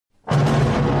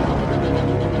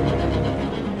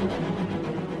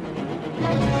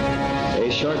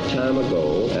short time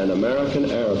ago, an American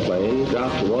airplane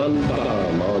dropped one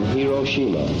bomb on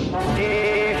Hiroshima.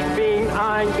 Ich bin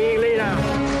ein Berliner.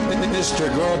 Mr.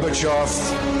 Gorbachev,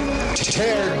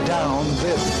 tear down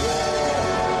this.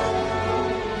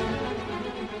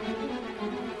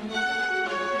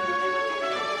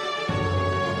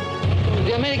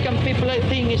 The American people, I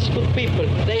think, is good people.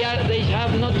 They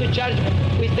have not to charge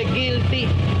with the guilty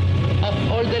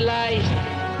of all the lies.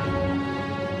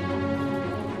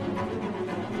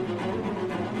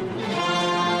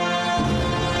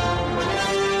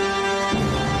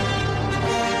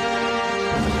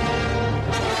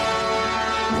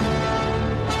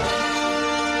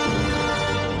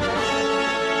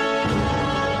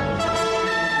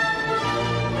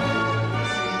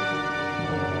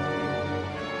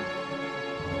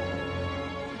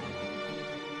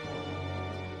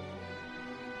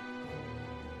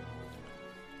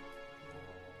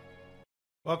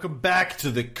 Welcome back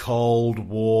to the Cold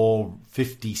War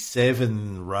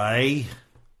 57, Ray.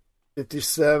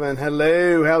 57.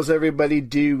 Hello. How's everybody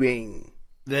doing?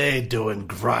 They're doing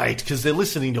great because they're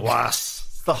listening to us.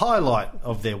 It's the highlight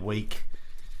of their week.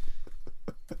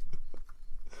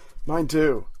 Mine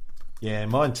too. Yeah,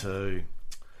 mine too.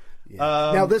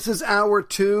 Yeah. Now, this is hour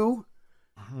 2.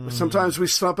 Sometimes we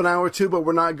stop an hour 2, but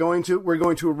we're not going to. We're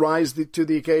going to rise to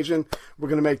the occasion. We're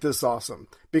going to make this awesome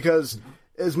because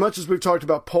as much as we've talked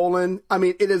about Poland, I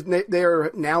mean, they are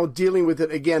now dealing with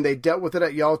it again. They dealt with it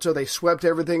at Yalta. They swept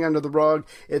everything under the rug.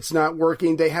 It's not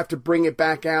working. They have to bring it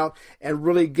back out and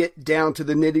really get down to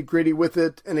the nitty-gritty with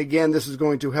it. And again, this is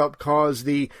going to help cause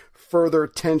the further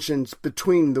tensions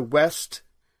between the West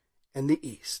and the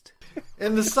East.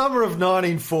 In the summer of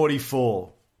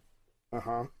 1944,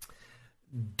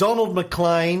 Donald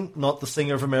McLean, not the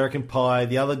singer of American Pie,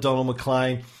 the other Donald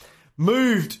McLean,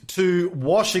 moved to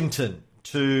Washington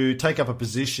to take up a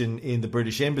position in the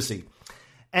British Embassy.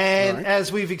 And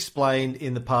as we've explained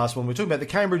in the past when we're talking about the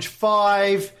Cambridge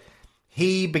Five,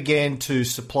 he began to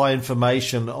supply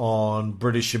information on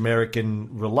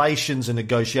British-American relations and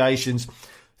negotiations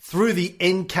through the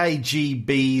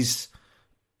NKGB's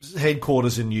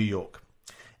headquarters in New York.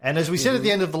 And as we said at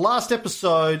the end of the last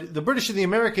episode, the British and the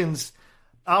Americans,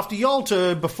 after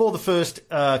Yalta, before the first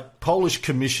Polish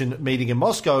Commission meeting in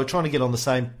Moscow, are trying to get on the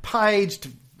same page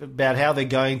about how they're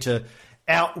going to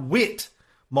outwit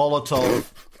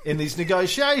Molotov in these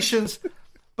negotiations.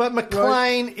 But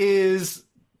McLean is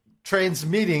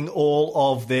transmitting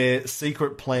all of their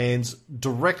secret plans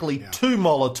directly to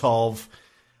Molotov.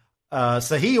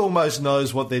 So he almost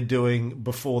knows what they're doing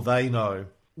before they know.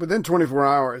 Within 24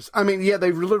 hours. I mean, yeah,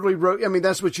 they literally wrote, I mean,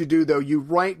 that's what you do, though. You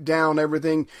write down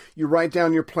everything. You write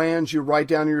down your plans. You write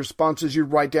down your responses. You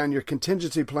write down your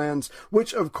contingency plans,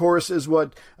 which, of course, is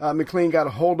what McLean got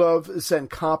a hold of, sent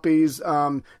copies,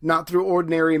 not through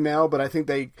ordinary mail, but I think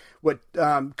they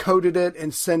coded it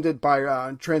and sent it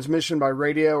by transmission by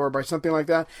radio or by something like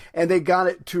that. And they got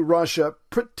it to Russia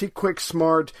pretty quick,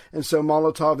 smart. And so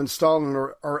Molotov and Stalin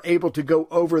are able to go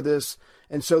over this.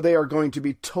 And so they are going to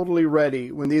be totally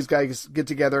ready when these guys get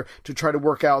together to try to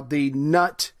work out the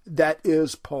nut that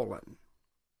is Poland.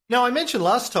 Now, I mentioned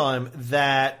last time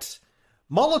that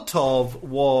Molotov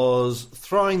was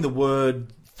throwing the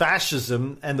word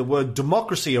fascism and the word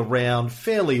democracy around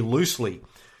fairly loosely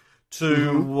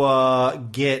to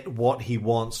get what he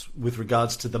wants with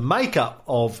regards to the makeup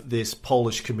of this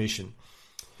Polish commission.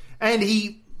 And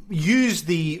he used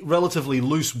the relatively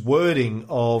loose wording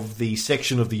of the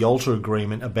section of the Yalta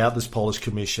Agreement about this Polish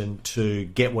Commission to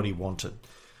get what he wanted.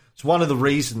 It's one of the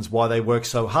reasons why they worked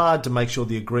so hard to make sure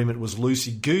the agreement was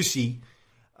loosey-goosey.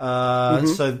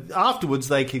 So afterwards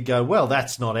they could go, well,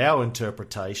 that's not our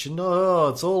interpretation. Oh,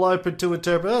 it's all open to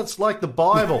interpret. Oh, it's like the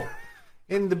Bible.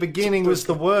 In the beginning was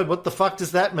the word. What the fuck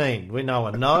does that mean? No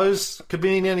one knows. Could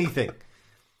mean anything.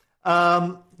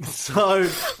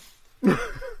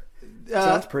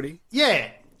 Sounds pretty. Yeah.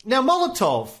 Now,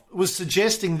 Molotov was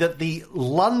suggesting that the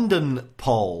London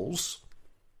Poles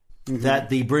that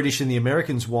the British and the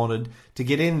Americans wanted to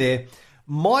get in there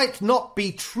might not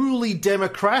be truly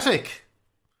democratic.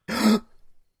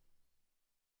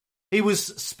 He was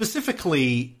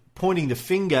specifically pointing the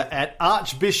finger at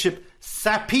Archbishop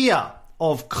Sapir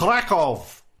of Krakow,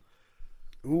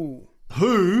 who,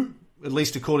 at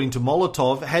least according to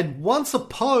Molotov, had once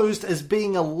opposed as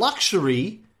being a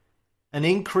luxury an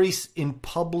increase in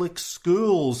public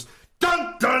schools.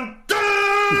 Dun, dun,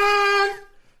 dun!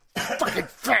 Fucking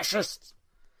fascists!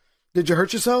 Did you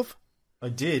hurt yourself? I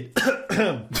did.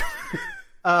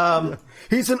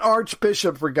 He's an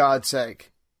archbishop, for God's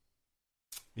sake.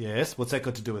 Yes, what's that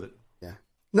got to do with it? Yeah.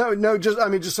 No, just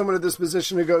someone in this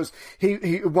position who goes,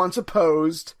 he once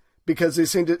opposed because they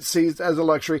seem to see it as a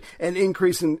luxury, an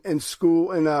increase in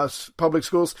public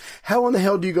schools. How in the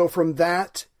hell do you go from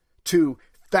that to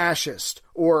fascist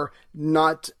or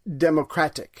not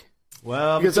democratic?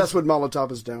 Well, because that's what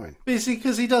Molotov is doing.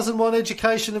 Because he doesn't want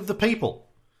education of the people.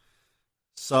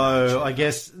 So I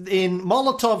guess in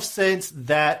Molotov's sense,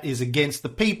 that is against the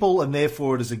people, and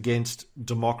therefore it is against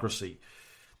democracy.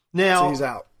 Now, so he's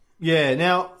out. Yeah.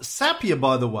 Now, Sapir,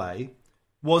 by the way,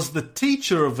 was the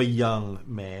teacher of a young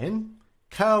man,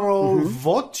 Karol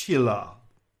Wojtyla.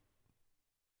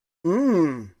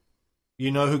 You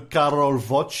know who Karol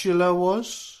Wojtyla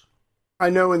was? I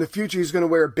know in the future he's going to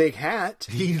wear a big hat.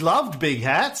 He loved big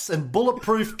hats and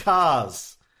bulletproof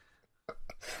cars.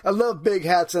 I love big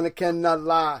hats and I cannot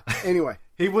lie. Anyway.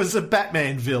 He was a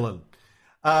Batman villain.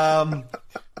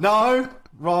 No,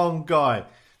 wrong guy.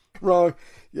 Wrong.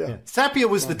 Yeah. Sapir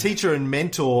was the teacher and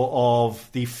mentor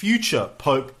of the future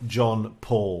Pope John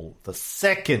Paul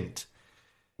II.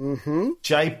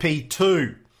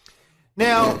 JP2.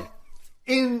 Now,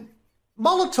 in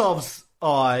Molotov's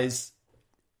eyes,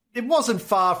 it wasn't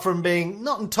far from being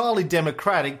not entirely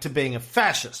democratic to being a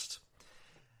fascist.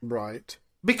 Right.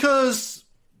 Because,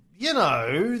 you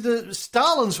know,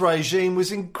 Stalin's regime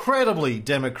was incredibly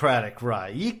democratic,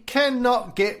 Ray. You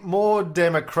cannot get more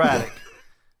democratic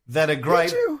than a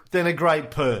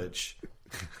great purge.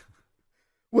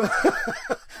 Well,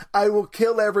 I will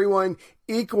kill everyone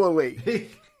equally.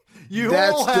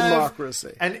 That's all have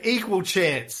democracy. An equal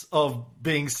chance of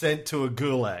being sent to a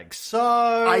gulag. So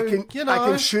I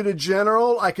can shoot a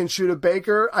general, I can shoot a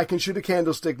baker, I can shoot a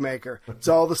candlestick maker. It's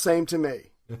all the same to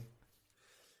me.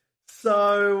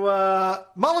 So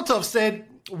Molotov said,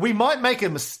 we might make a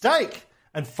mistake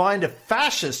and find a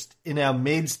fascist in our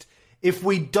midst if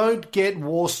we don't get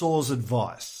Warsaw's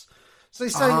advice. So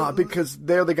he's saying, because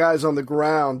they're the guys on the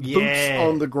ground, boots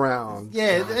on the ground.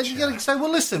 Yeah, gotcha. And you got to say,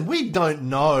 well, listen, we don't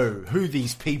know who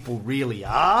these people really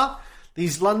are.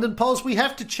 These London Poles, we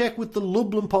have to check with the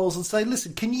Lublin Poles and say,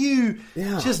 listen, can you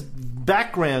just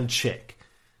background check?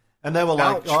 And they were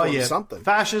like, something.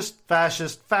 Fascist,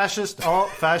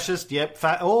 yep,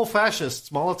 all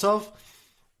fascists, Molotov.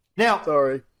 Now,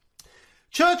 sorry.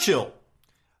 Churchill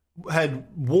had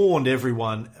warned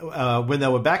everyone when they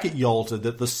were back at Yalta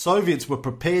that the Soviets were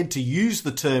prepared to use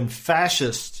the term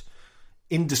fascist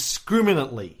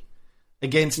indiscriminately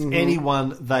against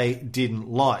anyone they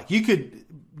didn't like. You could,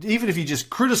 even if you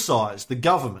just criticised the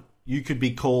government, you could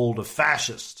be called a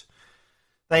fascist.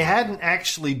 They hadn't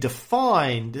actually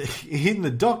defined in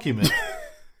the document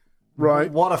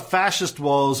what a fascist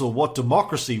was or what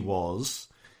democracy was.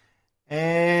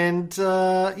 And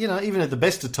even at the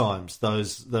best of times,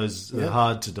 those are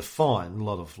hard to define. A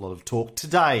lot of talk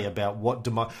today about what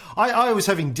I was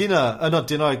having dinner, not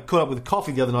dinner. I caught up with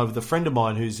coffee the other night with a friend of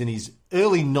mine who's in his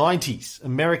early 90s,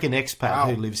 American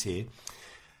expat who lives here,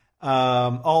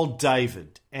 old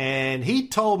David, and he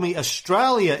told me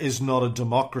Australia is not a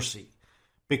democracy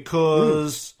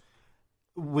because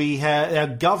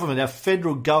our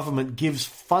federal government gives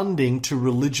funding to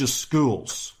religious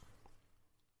schools.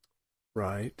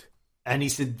 Right. And he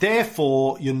said,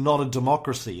 therefore, you're not a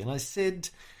democracy. And he said,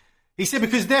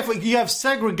 because therefore you have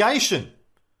segregation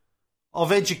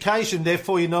of education,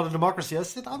 therefore you're not a democracy. I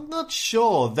said, I'm not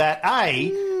sure that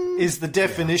is the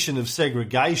definition of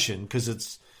segregation, because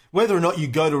it's whether or not you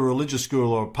go to a religious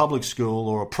school or a public school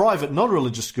or a private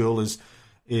non-religious school is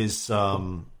a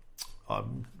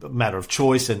matter of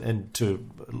choice and to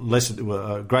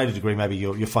a greater degree maybe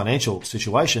your financial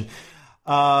situation.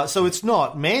 So it's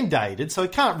not mandated, so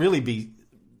it can't really be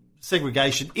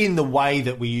segregation in the way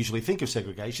that we usually think of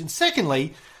segregation.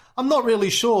 Secondly, I'm not really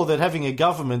sure that having a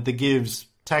government that gives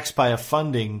taxpayer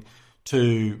funding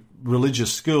to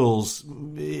religious schools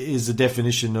is a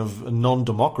definition of a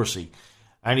non-democracy.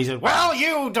 And he said, well,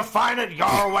 you define it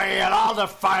your way and I'll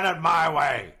define it my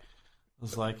way. I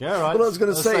was like, all right. Well, I was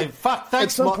going to say, thanks,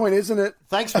 at some point, isn't it?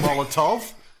 Thanks,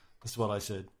 Molotov. That's what I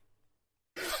said.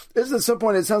 Isn't at some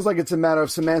point it sounds like it's a matter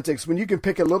of semantics when you can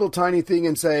pick a little tiny thing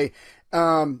and say,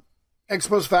 ex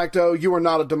post facto, you are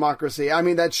not a democracy. I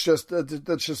mean, that's just a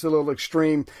little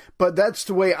extreme, but that's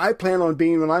the way I plan on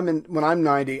being when I'm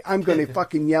 90. I'm going to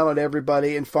fucking yell at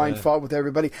everybody and find fault with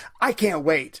everybody. I can't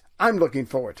wait. I'm looking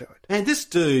forward to it. And this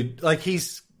dude, like,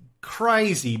 he's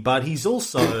crazy, but he's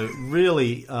also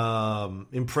really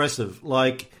impressive.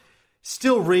 Like,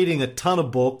 still reading a ton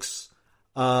of books.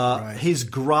 His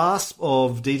grasp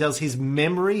of details, his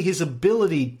memory, his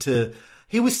ability to...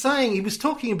 He was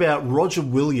talking about Roger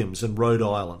Williams and Rhode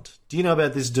Island. Do you know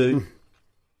about this dude?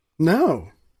 No.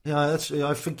 Yeah,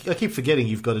 I keep forgetting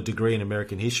you've got a degree in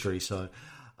American history, so...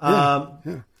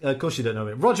 Of course you don't know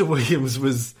him. Roger Williams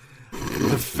was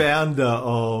the founder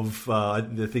of, I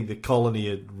think, the colony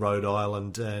at Rhode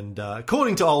Island. And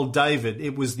according to old David,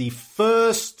 it was the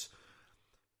first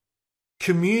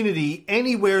community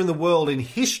anywhere in the world in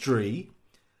history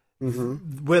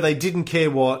where they didn't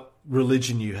care what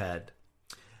religion you had.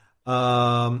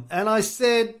 And I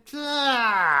said,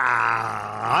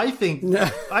 I think,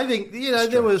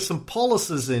 there were some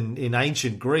policies in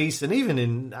ancient Greece and even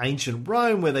in ancient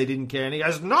Rome where they didn't care. And he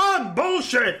goes, no,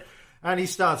 bullshit. And he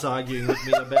starts arguing with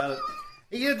me about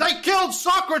it. They killed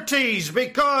Socrates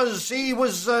because he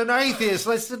was an atheist.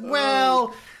 I said,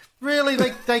 well, really,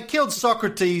 they killed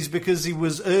Socrates because he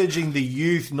was urging the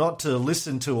youth not to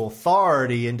listen to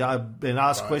authority and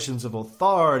ask questions of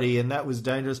authority, and that was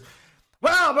dangerous.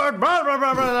 Well, blah, blah, blah,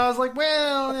 blah, blah. And I was like,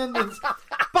 well,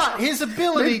 but his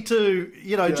ability to,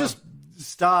 just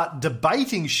start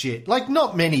debating shit. Like,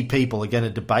 not many people are going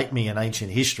to debate me in ancient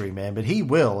history, man, but he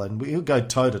will, and he'll go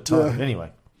toe to toe.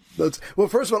 Anyway. Well,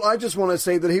 first of all, I just want to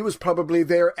say that he was probably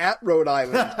there at Rhode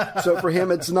Island. So for him,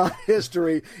 it's not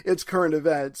history, it's current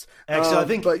events. Actually,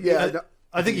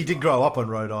 I think he did grow up on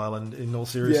Rhode Island, in all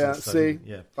seriousness.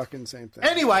 Fucking same thing.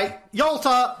 Anyway,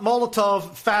 Yalta,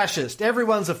 Molotov, fascist.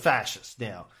 Everyone's a fascist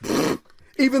now.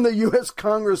 Even the U.S.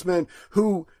 congressman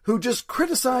who just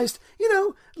criticized,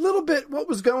 a little bit what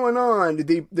was going on.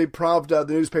 The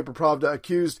newspaper Pravda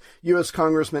accused U.S.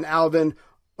 Congressman Alvin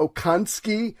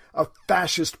Okansky of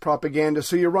fascist propaganda.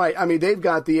 So you're right. I mean, they've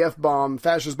got the F-bomb,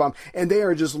 fascist bomb, and they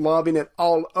are just lobbing it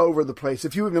all over the place.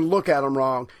 If you even look at them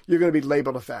wrong, you're going to be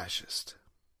labeled a fascist.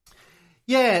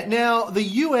 Yeah, now the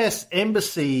U.S.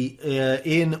 Embassy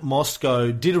in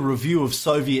Moscow did a review of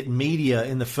Soviet media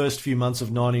in the first few months of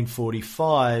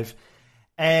 1945,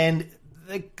 and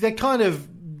they kind of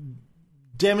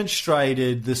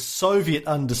demonstrated the Soviet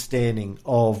understanding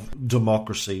of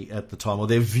democracy at the time, or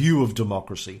their view of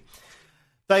democracy.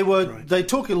 They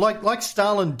talk like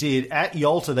Stalin did at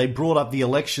Yalta. They brought up the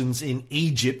elections in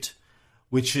Egypt,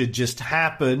 which had just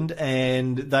happened,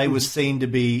 and they were seen to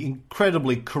be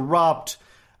incredibly corrupt.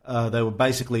 They were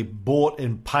basically bought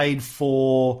and paid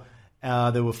for.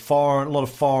 There were a lot of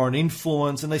foreign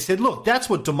influence, and they said, "Look, that's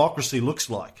what democracy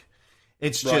looks like.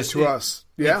 It's right, just to us,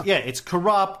 it's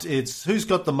corrupt. It's who's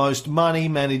got the most money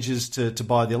manages to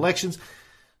buy the elections."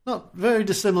 Not very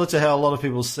dissimilar to how a lot of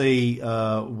people see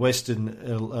Western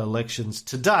elections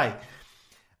today.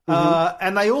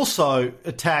 And they also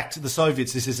attacked the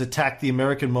Soviets. This is attacked the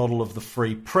American model of the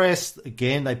free press.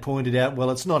 Again, they pointed out,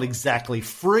 well, it's not exactly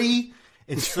free.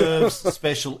 It serves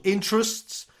special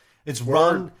interests. It's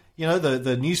run,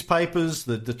 the newspapers,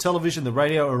 the television, the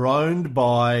radio are owned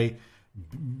by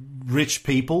rich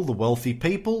people, the wealthy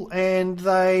people, and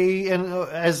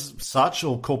as such,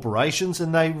 or corporations,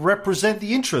 and they represent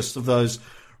the interests of those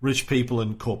rich people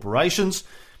and corporations.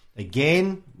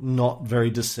 Again, not very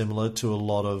dissimilar to a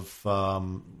lot of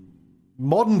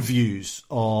modern views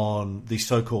on the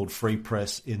so-called free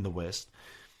press in the West.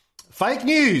 Fake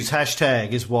news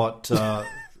hashtag is what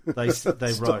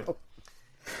they wrote.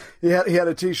 He had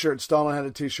a T-shirt. Stalin had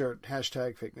a T-shirt.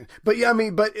 Hashtag fake news. But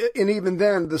and even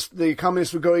then, the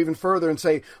communists would go even further and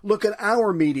say, "Look at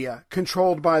our media,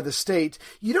 controlled by the state.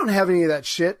 You don't have any of that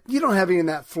shit. You don't have any of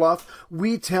that fluff.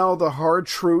 We tell the hard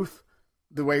truth."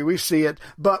 The way we see it,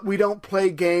 but we don't play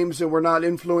games and we're not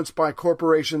influenced by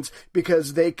corporations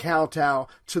because they kowtow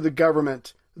to the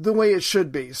government the way it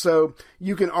should be. So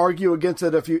you can argue against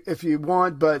it if you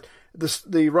want, but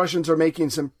the Russians are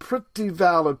making some pretty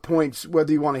valid points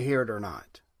whether you want to hear it or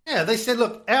not. Yeah, they said,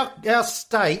 look, our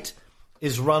state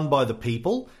is run by the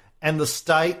people and the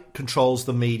state controls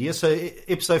the media. So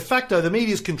ipso facto, the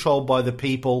media is controlled by the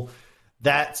people.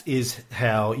 That is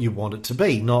how you want it to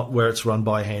be, not where it's run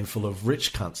by a handful of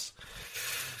rich cunts.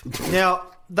 Now,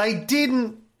 they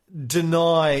didn't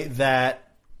deny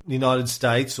that the United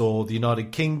States or the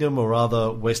United Kingdom or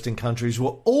other Western countries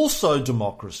were also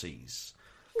democracies.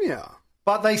 Yeah.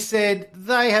 But they said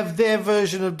they have their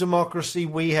version of democracy,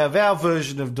 we have our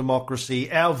version of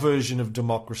democracy, our version of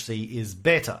democracy is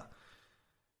better.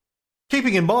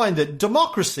 Keeping in mind that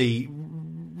democracy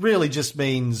really just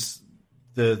means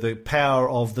the power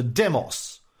of the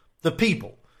demos, the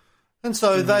people. And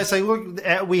so they say, look,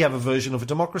 we have a version of a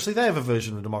democracy, they have a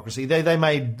version of democracy. They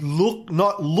may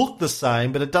not look the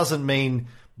same, but it doesn't mean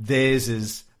theirs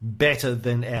is better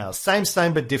than ours.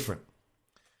 Same, but different.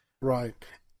 Right.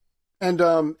 And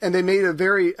they made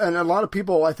and a lot of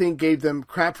people, I think, gave them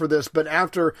crap for this, but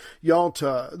after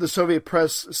Yalta, the Soviet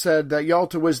press said that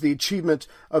Yalta was the achievement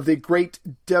of the great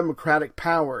democratic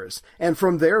powers. And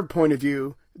from their point of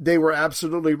view, they were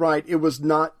absolutely right. It was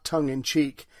not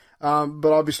tongue-in-cheek.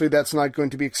 But obviously that's not going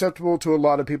to be acceptable to a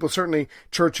lot of people, certainly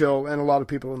Churchill and a lot of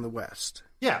people in the West.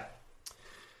 Yeah.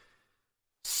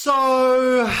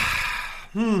 So,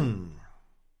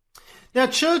 Now,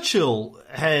 Churchill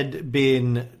had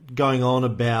been going on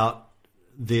about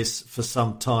this for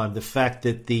some time, the fact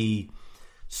that the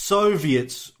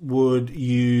Soviets would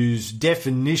use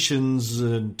definitions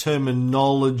and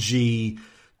terminology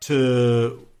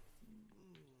to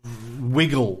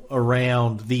wiggle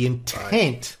around the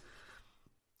intent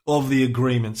of the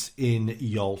agreements in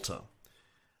Yalta.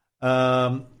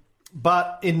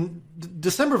 But in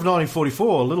December of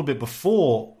 1944, a little bit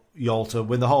before Yalta,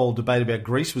 when the whole debate about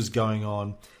Greece was going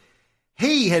on,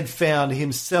 he had found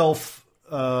himself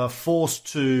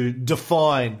forced to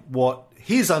define what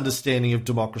his understanding of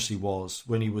democracy was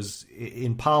when he was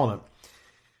in Parliament.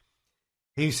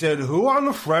 He said, "Who are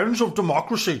the friends of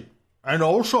democracy? And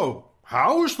also,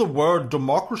 how is the word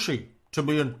democracy to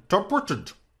be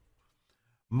interpreted?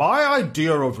 My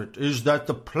idea of it is that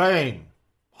the plain,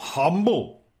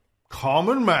 humble,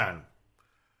 common man,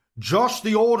 just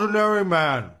the ordinary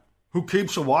man who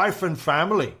keeps a wife and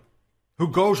family, who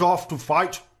goes off to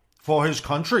fight for his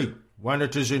country when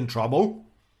it is in trouble,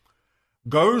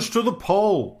 goes to the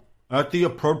poll at the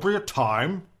appropriate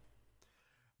time,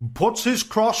 puts his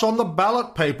cross on the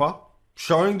ballot paper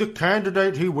showing the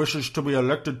candidate he wishes to be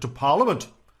elected to Parliament.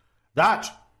 That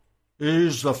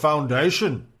is the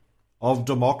foundation of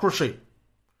democracy."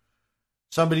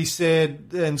 Somebody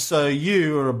said, and so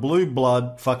you are a blue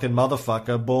blood fucking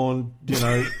motherfucker born,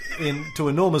 into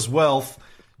enormous wealth,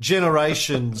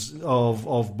 generations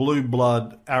of blue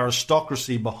blood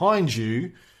aristocracy behind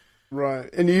you. Right.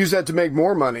 And you use that to make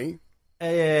more money.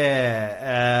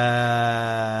 Yeah.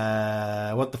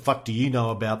 What the fuck do you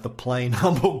know about the plain,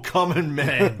 humble, common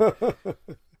man?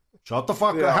 Shut the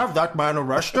fuck up. Have that man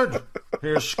arrested.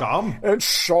 Here's scum. And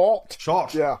shot.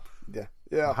 Shot. Yeah.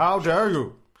 How dare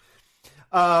you?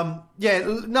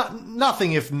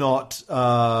 Nothing if not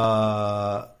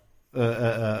a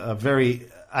very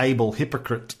able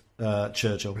hypocrite,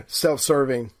 Churchill.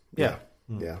 Self-serving. Yeah.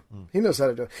 Yeah. He knows how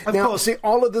to do it. Of now, course. see,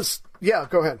 all of this... Yeah,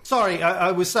 go ahead. Sorry,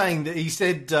 I was saying that he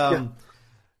said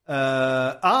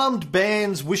armed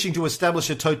bands wishing to establish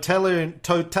a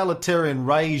totalitarian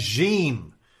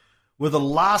regime were the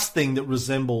last thing that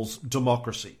resembles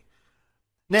democracy.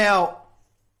 Now,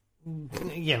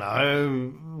 we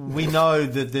know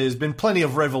that there's been plenty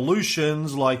of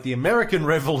revolutions, like the American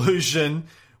Revolution,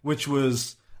 which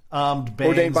was armed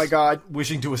bands ordained by God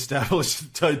wishing to establish a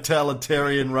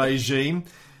totalitarian regime.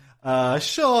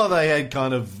 Sure, they had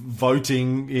kind of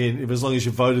voting in, as long as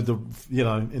you voted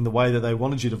in the way that they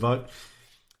wanted you to vote.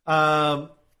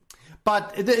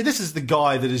 But this is the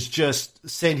guy that has just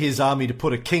sent his army to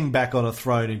put a king back on a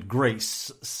throne in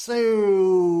Greece.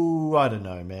 So I don't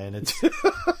know, man.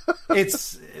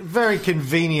 It's very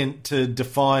convenient to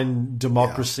define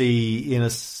democracy in a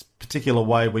particular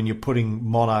way when you're putting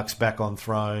monarchs back on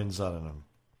thrones. I don't know.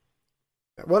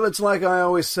 Well, it's like I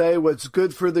always say, what's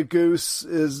good for the goose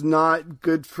is not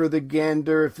good for the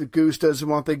gander if the goose doesn't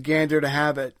want the gander to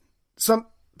have it.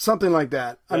 Something like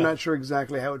that. Yeah. I'm not sure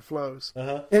exactly how it flows.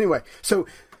 Uh-huh. Anyway, so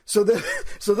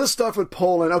this stuff with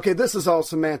Poland, okay, this is all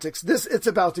semantics. It's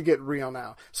about to get real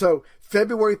now. So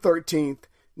February 13th,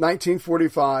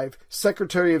 1945,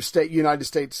 Secretary of State, United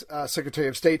States Secretary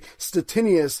of State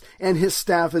Stettinius and his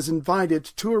staff is invited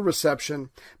to a reception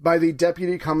by the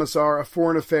Deputy Commissar of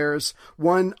Foreign Affairs,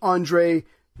 one Andrei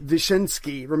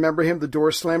Vyshinsky, remember him, the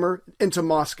door slammer, into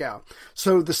Moscow.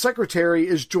 So the secretary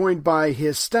is joined by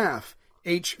his staff,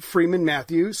 H. Freeman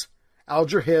Matthews,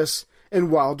 Alger Hiss, and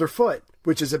Wilder Foote,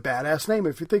 which is a badass name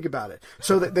if you think about it.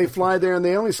 So that they fly there and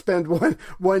they only spend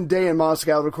one day in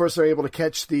Moscow. But of course, they're able to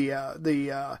catch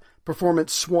the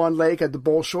performance Swan Lake at the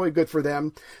Bolshoi. Good for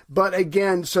them. But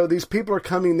again, so these people are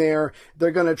coming there.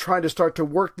 They're going to try to start to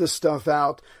work this stuff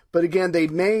out. But again, they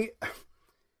may...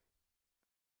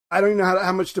 I don't even know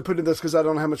how much to put in this because I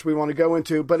don't know how much we want to go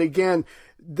into. But again,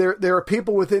 there are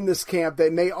people within this camp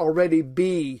that may already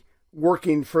be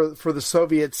working for the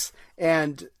Soviets,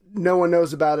 and no one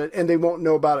knows about it, and they won't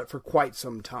know about it for quite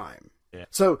some time. Yeah.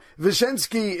 So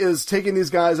Vyshinsky is taking these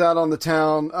guys out on the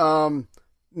town.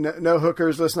 No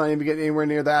hookers. Let's not even get anywhere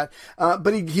near that.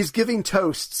 But he's giving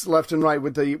toasts left and right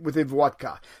with the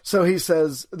vodka. So he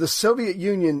says the Soviet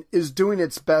Union is doing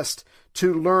its best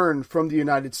to learn from the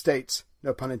United States,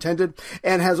 no pun intended,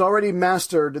 and has already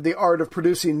mastered the art of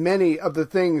producing many of the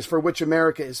things for which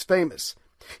America is famous.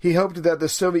 He hoped that the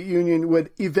Soviet Union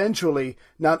would eventually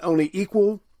not only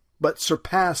equal, but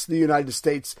surpass the United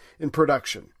States in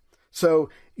production.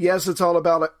 So, yes, it's all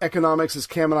about economics, as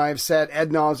Cam and I have said ad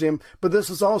nauseum, but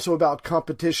this is also about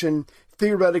competition,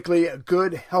 theoretically a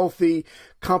good, healthy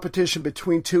competition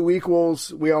between two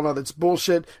equals. We all know that's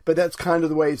bullshit, but that's kind of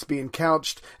the way it's being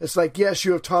couched. It's like, yes,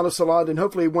 you have taught us a lot, and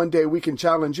hopefully one day we can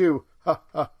challenge you.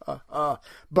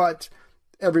 But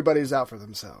everybody's out for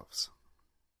themselves.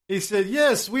 He said,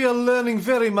 yes, we are learning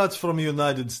very much from the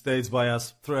United States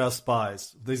through our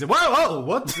spies. They said, whoa,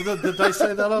 what? Did they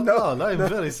say that? No, I'm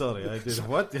very sorry. I did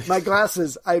what? My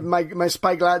glasses, my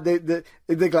spy the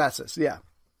glasses, yeah.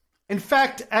 In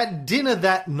fact, at dinner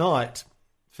that night,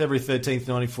 February 13th,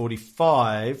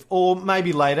 1945, or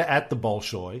maybe later at the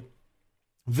Bolshoi,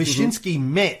 Wyszynski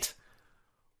met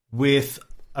with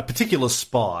a particular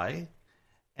spy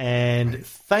and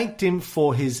thanked him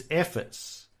for his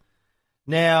efforts.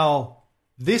 Now,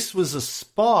 this was a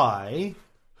spy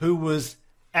who was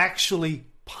actually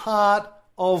part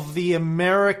of the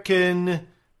American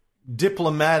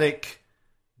diplomatic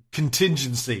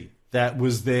contingency that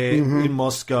was there in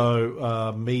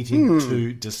Moscow meeting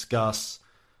to discuss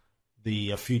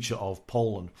the future of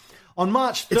Poland. On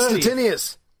March 30th... It's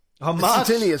Stettinius.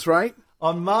 Stettinius, right?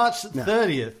 On March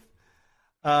 30th,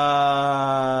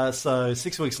 so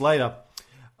 6 weeks later,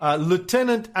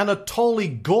 Lieutenant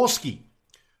Anatoly Gorsky,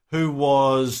 who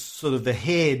was sort of the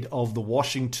head of the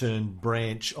Washington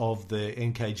branch of the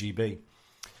NKGB,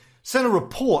 sent a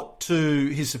report to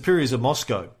his superiors in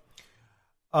Moscow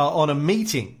on a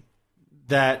meeting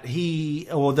that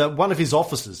one of his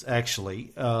officers,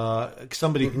 actually,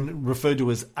 somebody referred to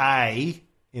as A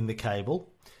in the cable,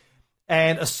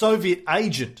 and a Soviet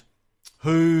agent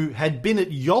who had been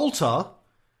at Yalta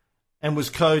and was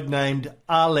codenamed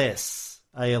Ales,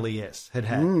 A-L-E-S, had.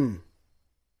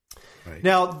 Right.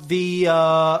 Now, the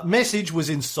message was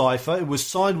in cipher. It was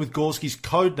signed with Gorsky's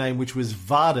code name, which was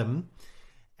Vadim,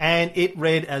 and it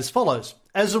read as follows.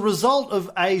 As a result of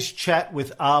A's chat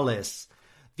with Ales,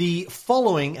 the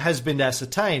following has been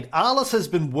ascertained. Ales has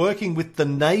been working with the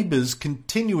neighbours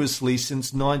continuously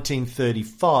since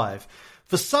 1935.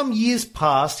 For some years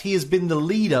past, he has been the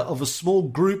leader of a small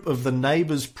group of the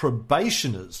neighbours'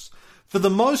 probationers, for the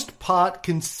most part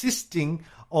consisting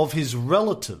of his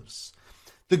relatives.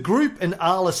 The group and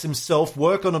Ales himself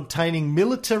work on obtaining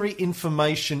military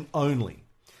information only.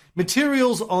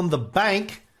 Materials on the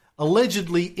bank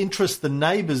allegedly interest the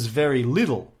neighbours very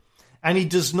little, and he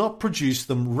does not produce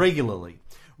them regularly.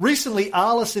 Recently,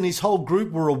 Ales and his whole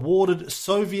group were awarded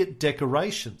Soviet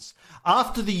decorations.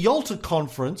 After the Yalta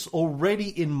conference, already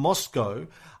in Moscow,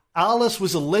 Ales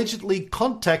was allegedly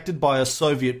contacted by a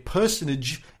Soviet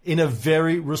personage in a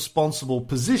very responsible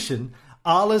position.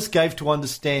 Ales gave to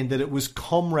understand that it was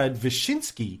Comrade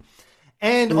Wyszynski,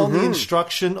 and on the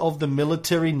instruction of the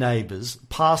military neighbours,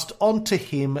 passed on to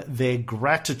him their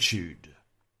gratitude.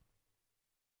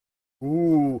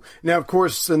 Ooh. Now, of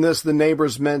course, in this, the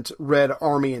neighbours meant Red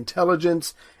Army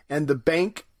intelligence, and the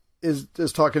bank is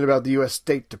talking about the U.S.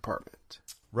 State Department.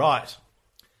 Right.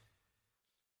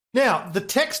 Now, the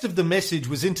text of the message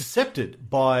was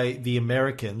intercepted by the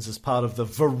Americans as part of the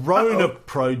Verona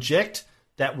project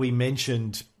that we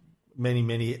mentioned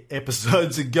many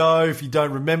episodes ago. If you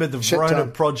don't remember, the Verona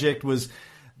project was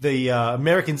the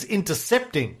Americans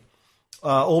intercepting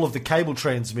all of the cable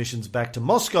transmissions back to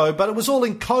Moscow, but it was all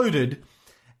encoded,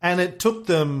 and it took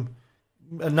them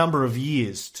a number of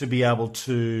years to be able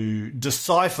to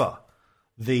decipher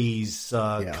these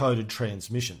coded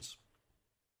transmissions.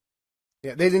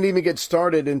 Yeah, they didn't even get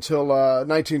started until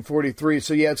 1943.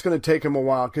 So, yeah, it's going to take them a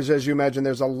while because, as you imagine,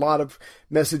 there's a lot of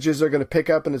messages they're going to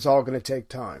pick up, and it's all going to take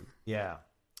time. Yeah.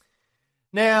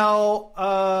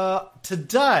 Now,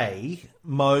 today,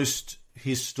 most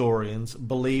historians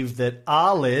believe that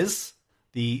Ales,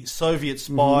 the Soviet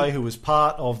spy who was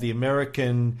part of the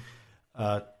American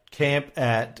camp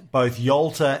at both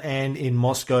Yalta and in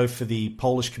Moscow for the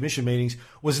Polish Commission meetings,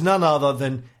 was none other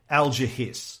than Alger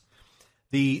Hiss,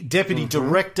 the deputy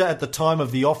director at the time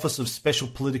of the Office of Special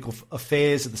Political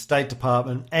Affairs at the State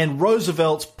Department, and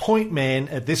Roosevelt's point man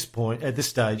at this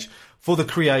stage, for the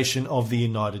creation of the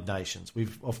United Nations.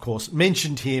 We've, of course,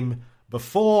 mentioned him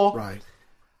before. Right.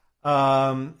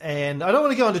 And I don't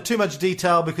want to go into too much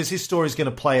detail because his story is going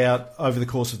to play out over the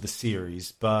course of the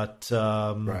series. But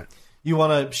you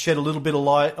want to shed a little bit of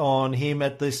light on him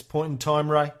at this point in time,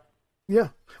 Ray? Yeah.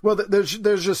 Well, there's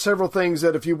just several things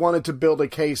that if you wanted to build a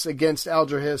case against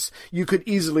Alger Hiss, you could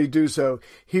easily do so.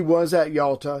 He was at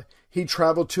Yalta. He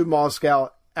traveled to Moscow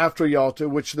after Yalta,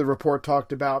 which the report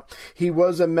talked about. He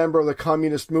was a member of the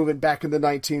communist movement back in the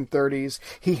 1930s.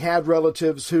 He had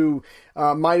relatives who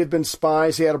might have been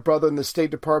spies. He had a brother in the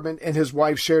State Department, and his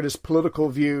wife shared his political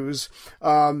views.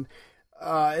 And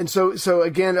so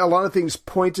again, a lot of things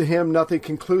point to him, nothing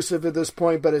conclusive at this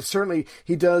point, but it certainly,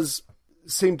 he does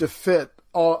seem to fit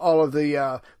all of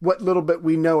the what little bit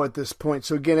we know at this point.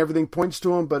 So again, everything points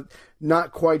to him, but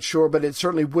not quite sure. But it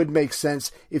certainly would make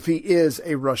sense if he is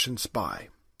a Russian spy.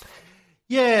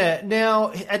 Yeah.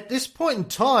 Now, at this point in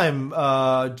time,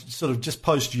 sort of just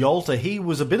post Yalta, he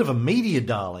was a bit of a media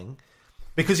darling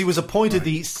because he was appointed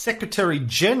the Secretary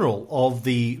General of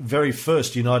the very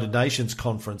first United Nations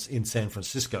conference in San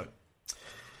Francisco.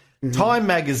 Mm-hmm. Time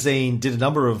magazine did a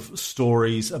number of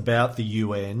stories about the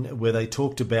UN where they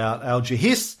talked about Alger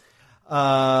Hiss.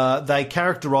 They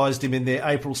characterised him in their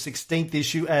April 16th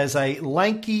issue as a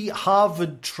lanky,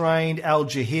 Harvard-trained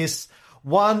Alger Hiss,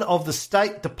 one of the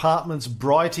State Department's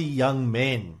brighter young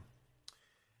men.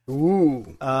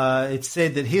 Ooh. It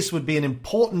said that Hiss would be an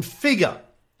important figure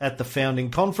at the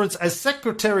founding conference. As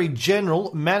Secretary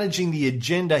General managing the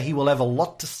agenda, he will have a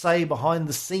lot to say behind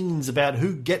the scenes about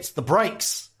who gets the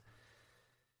breaks.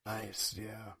 Nice,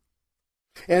 yeah.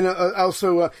 And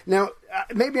also, now,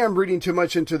 maybe I'm reading too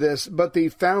much into this, but the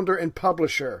founder and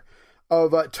publisher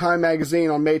of Time magazine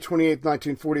on May 28th,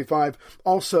 1945,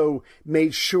 also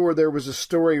made sure there was a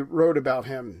story wrote about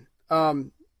him.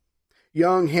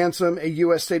 Young, handsome, a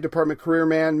U.S. State Department career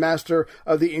man, master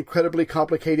of the incredibly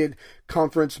complicated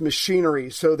conference machinery.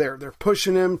 So they're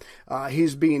pushing him.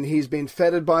 He's being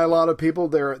feted by a lot of people.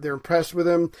 They're impressed with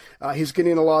him. He's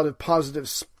getting a lot of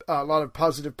positive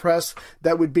press.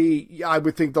 That would be, I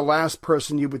would think, the last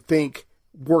person you would think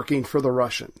working for the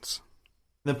Russians.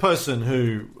 The person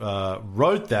who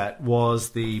wrote that was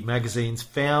the magazine's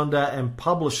founder and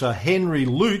publisher, Henry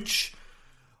Luch,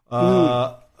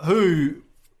 who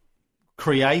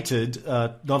created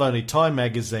not only Time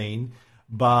magazine,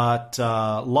 but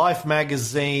Life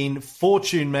magazine,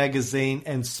 Fortune magazine,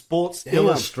 and Sports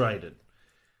Illustrated.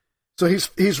 So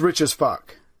he's rich as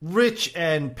fuck. Rich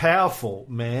and powerful,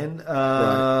 man.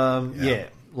 Right. Yeah,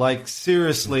 like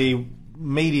seriously,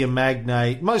 media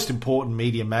magnate, most important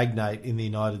media magnate in the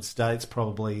United States,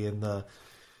 probably in the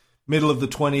middle of the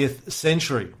 20th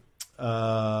century.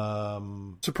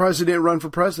 Surprised he didn't run for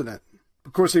president.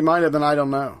 Of course, he might have, and I don't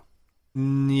know.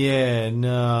 Yeah,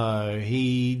 no,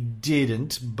 he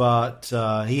didn't, but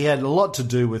he had a lot to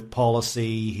do with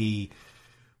policy. He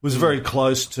was very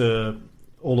close to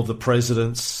all of the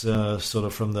presidents, sort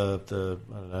of from the I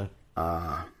don't know.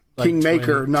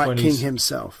 Kingmaker, not 20s, king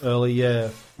himself. Early,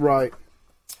 yeah. Right.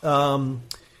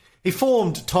 He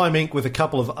formed Time Inc. with a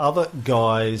couple of other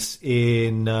guys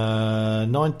in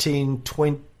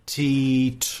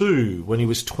 1922 when he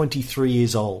was 23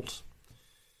 years old.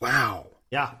 Wow.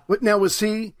 Yeah. What now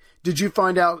did you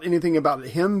find out anything about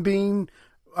him being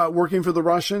working for the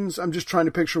Russians? I'm just trying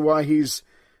to picture why he's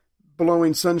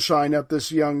blowing sunshine up this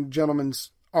young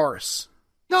gentleman's arse.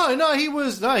 No, he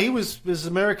was as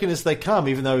American as they come,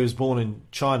 even though he was born in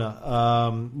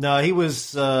China. No, he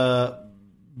was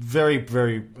very,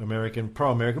 very American,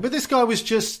 pro-American. But this guy was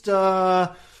just,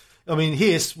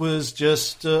 Hiss was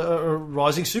just a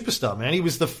rising superstar, man. He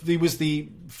was the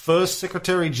first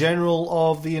Secretary General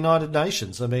of the United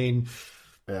Nations. I mean,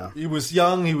 yeah. He was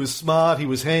young, he was smart, he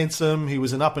was handsome, he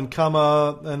was an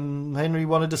up-and-comer, and Henry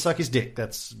wanted to suck his dick.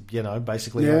 That's,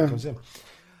 basically how it comes in.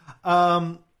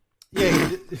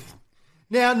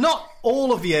 Now, not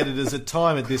all of the editors at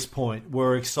Time at this point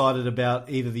were excited about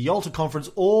either the Yalta Conference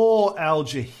or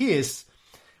Alger Hiss.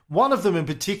 One of them in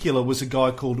particular was a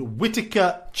guy called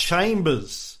Whittaker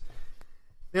Chambers.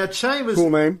 Now, Chambers...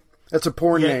 Cool name. That's a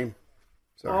porn name.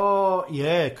 Sorry. Oh,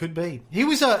 yeah, it could be. He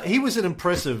was an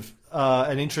impressive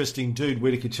and interesting dude,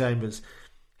 Whittaker Chambers.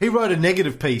 He wrote a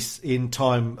negative piece in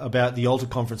Time about the Yalta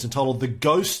Conference entitled The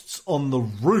Ghosts on the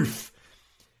Roof,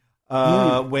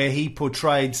 where he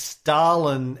portrayed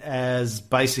Stalin as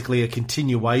basically a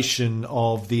continuation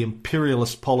of the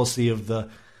imperialist policy of the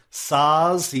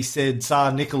Tsars. He said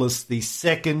Tsar Nicholas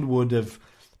II would have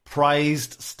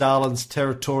praised Stalin's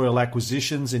territorial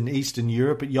acquisitions in Eastern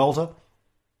Europe at Yalta.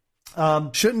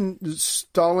 Shouldn't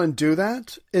Stalin do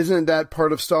that? Isn't that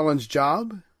part of Stalin's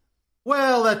job?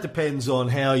 Well, that depends on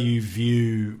how you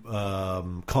view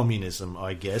communism,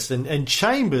 I guess. And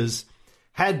Chambers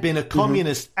had been a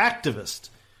communist activist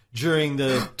during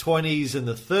the 20s and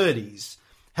the 30s,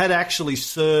 had actually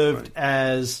served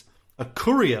as a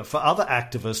courier for other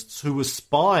activists who were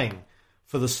spying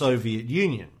for the Soviet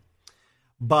Union.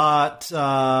 But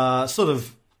sort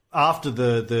of after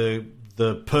the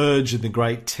purge and the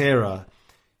Great Terror,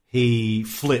 he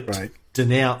flipped,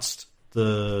 denounced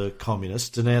the communists,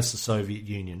 denounced the Soviet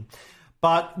Union.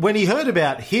 But when he heard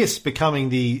about Hiss becoming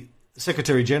the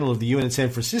Secretary General of the UN in San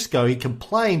Francisco, he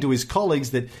complained to his colleagues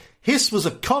that Hiss was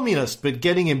a communist but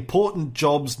getting important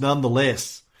jobs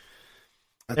nonetheless.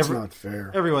 That's not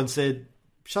fair. Everyone said,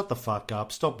 shut the fuck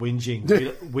up, stop whinging,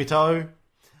 Witto.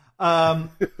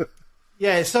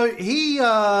 Yeah, so he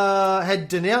had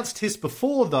denounced Hiss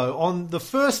before, though. On the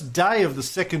first day of the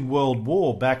Second World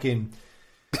War, back in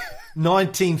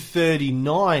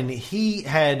 1939, he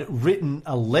had written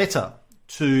a letter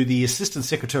to the Assistant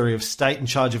Secretary of State in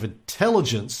charge of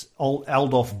intelligence,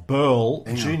 Adolf Berle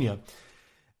Jr.,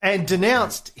 and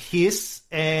denounced Hiss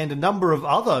and a number of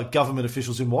other government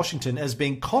officials in Washington as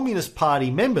being Communist Party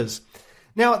members.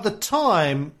 Now, at the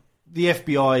time, the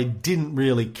FBI didn't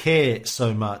really care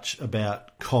so much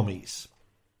about commies.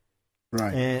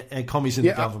 Right. And commies in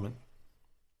the government.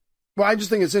 Well, I just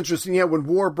think it's interesting. Yeah, when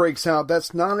war breaks out,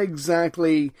 that's not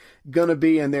exactly going to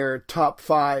be in their top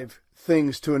 5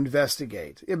 things to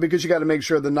investigate, because you got to make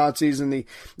sure the Nazis and the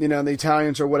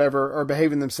Italians or whatever are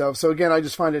behaving themselves. So again, I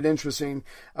just find it interesting.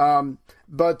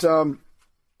 What?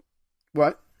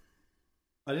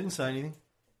 I didn't say anything.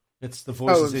 It's the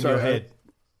voices in your head.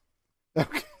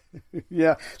 Okay.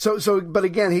 Yeah. So, but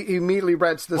again, he immediately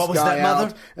rats this guy out. What was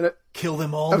that, Mother? Kill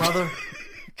them all, Mother?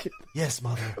 Yes,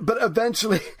 Mother. But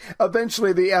eventually the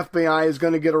FBI is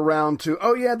going to get around to,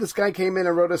 oh yeah, this guy came in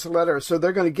and wrote us a letter. So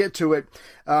they're going to get to it.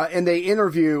 And they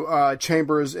interview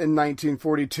Chambers in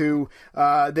 1942.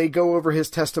 They go over his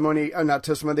testimony,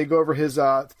 they go over his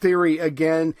theory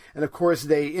again. And of course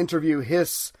they interview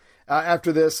Hiss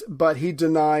after this, but he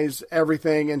denies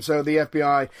everything. And so the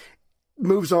FBI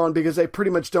moves on because they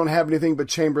pretty much don't have anything but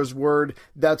Chambers' word.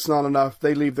 That's not enough.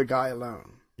 They leave the guy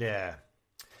alone. Yeah.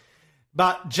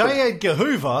 But J. Edgar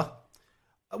Hoover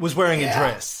was wearing a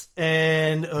dress,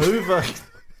 and Hoover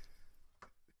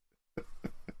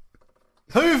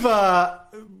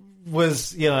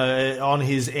was, on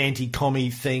his anti-commie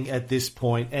thing at this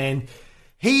point, and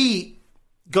he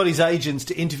got his agents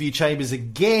to interview Chambers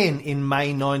again in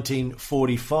May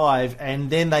 1945, and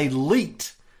then they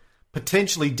leaked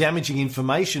potentially damaging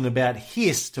information about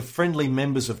Hiss to friendly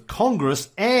members of Congress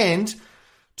and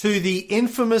to the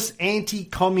infamous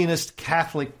anti-communist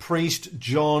Catholic priest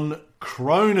John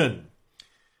Cronin.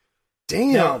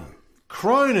 Damn. Now,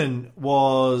 Cronin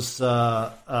was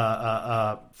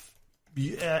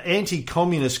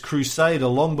anti-communist crusader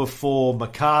long before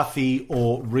McCarthy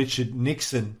or Richard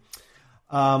Nixon.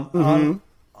 I've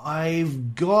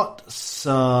got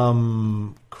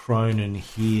some Cronin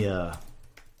here.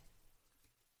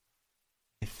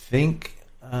 I think...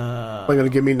 They're going to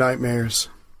give me nightmares.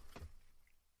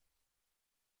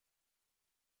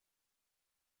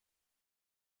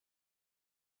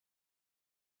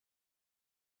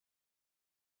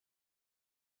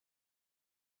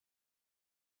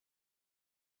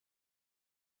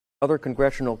 Other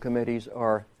congressional committees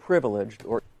are privileged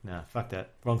or... No, fuck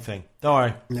that. Wrong thing. Don't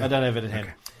worry. I don't have it at hand.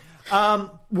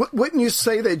 Wouldn't you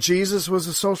say that Jesus was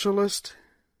a socialist?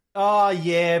 Oh,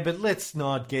 yeah, but let's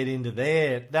not get into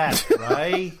that,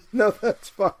 Ray. No, that's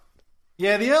fine.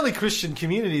 Yeah, the early Christian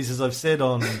communities, as I've said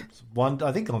on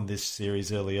this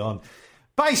series early on,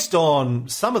 based on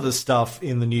some of the stuff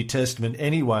in the New Testament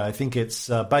anyway. I think it's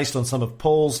based on some of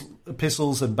Paul's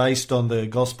epistles and based on the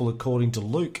Gospel according to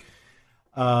Luke.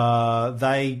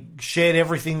 They shared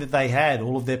everything that they had,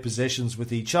 all of their possessions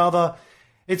with each other.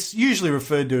 It's usually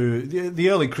referred to, the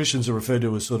early Christians are referred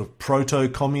to as sort of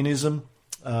proto-communism.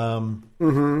 But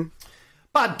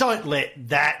don't let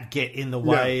that get in the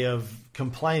way of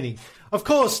complaining. Of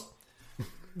course,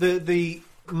 the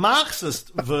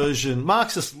Marxist version,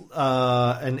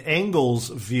 and Engels'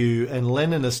 view and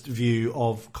Leninist view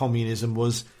of communism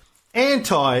was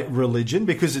anti-religion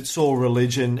because it saw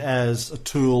religion as a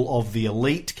tool of the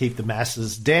elite to keep the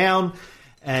masses down,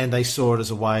 and they saw it as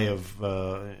a way of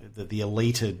that the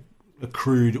elite had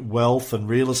accrued wealth and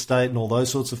real estate and all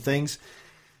those sorts of things.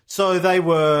 So they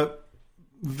were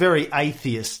very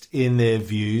atheist in their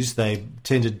views. They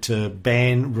tended to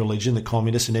ban religion, the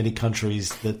communists, in any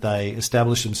countries that they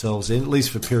established themselves in, at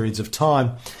least for periods of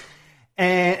time.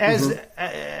 And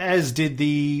as did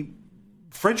the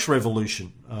French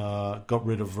Revolution, got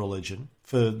rid of religion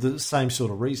for the same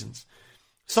sort of reasons.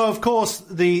 So, of course,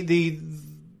 the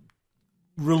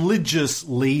religious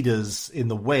leaders in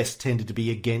the West tended to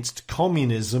be against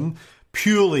communism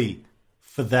purely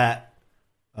for that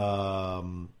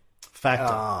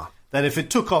factor. That if it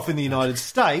took off in the United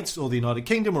States or the United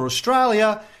Kingdom or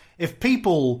Australia, if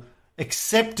people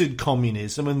accepted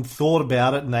communism and thought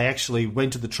about it and they actually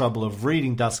went to the trouble of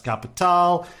reading Das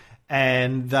Kapital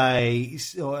and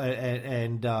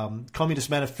Communist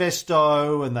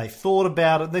Manifesto, and they thought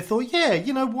about it, and they thought,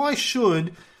 why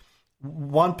should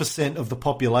 1% of the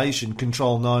population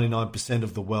control 99%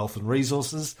 of the wealth and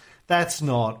resources? That's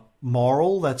not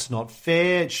moral, that's not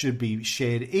fair, it should be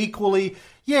shared equally.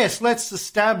 Yes, let's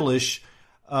establish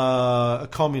a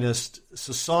communist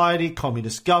society,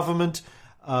 communist government,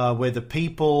 where the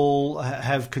people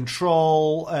have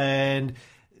control, and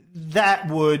that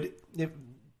would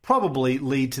probably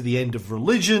lead to the end of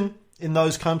religion in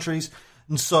those countries.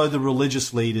 And so the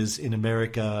religious leaders in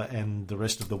America and the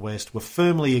rest of the West were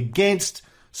firmly against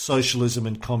socialism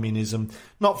and communism,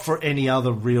 not for any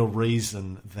other real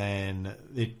reason than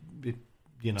it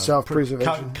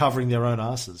self-preservation, covering their own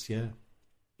asses. Yeah.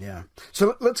 Yeah.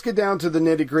 So let's get down to the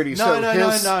nitty-gritty. No. No.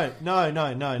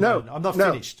 I'm not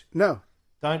finished. No.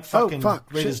 Don't fucking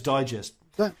Reader's Digest.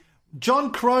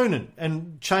 John Cronin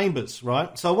and Chambers,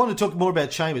 right? So I want to talk more about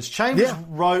Chambers. Chambers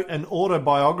wrote an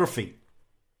autobiography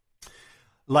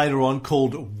later on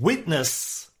called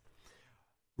Witness.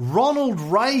 Ronald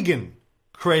Reagan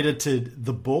credited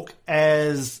the book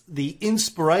as the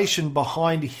inspiration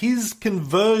behind his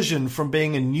conversion from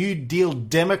being a New Deal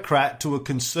Democrat to a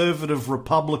conservative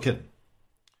Republican.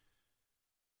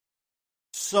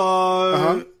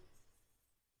 So,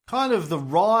 kind of the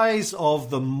rise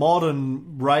of the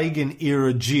modern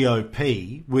Reagan-era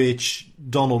GOP, which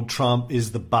Donald Trump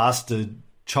is the bastard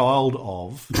child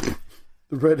of.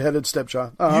 The red-headed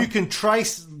stepchild. You can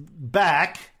trace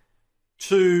back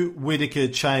to Whittaker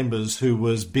Chambers, who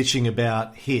was bitching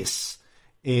about Hiss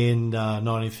in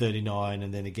 1939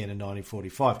 and then again in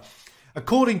 1945.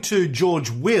 According to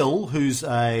George Will, who's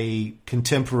a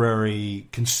contemporary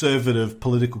conservative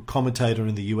political commentator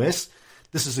in the US,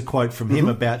 this is a quote from him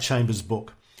about Chambers'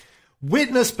 book.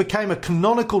 Witness became a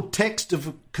canonical text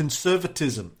of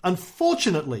conservatism.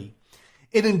 Unfortunately,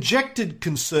 it injected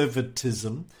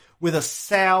conservatism with a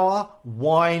sour,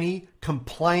 whiny,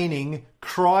 complaining,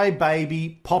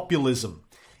 crybaby populism.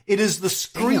 It is the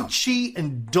screechy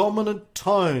and dominant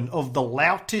tone of the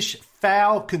loutish,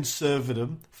 faux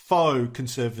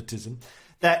conservatism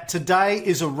that today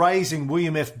is erasing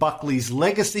William F. Buckley's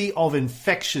legacy of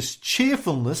infectious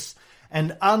cheerfulness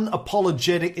and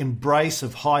unapologetic embrace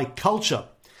of high culture.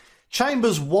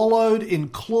 Chambers wallowed in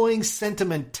cloying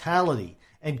sentimentality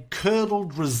and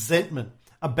curdled resentment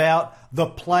about the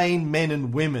plain men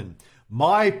and women,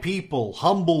 my people,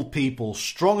 humble people,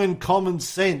 strong in common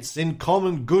sense, in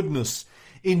common goodness,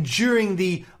 enduring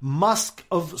the musk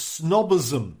of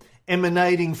snobism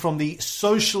emanating from the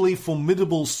socially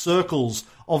formidable circles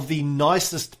of the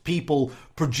nicest people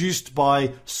produced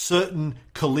by certain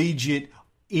collegiate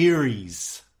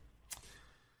Eries.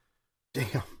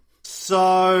 Damn.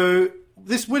 So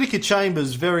this Whittaker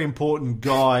Chambers, very important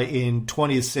guy in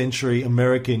 20th century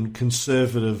American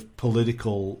conservative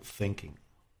political thinking.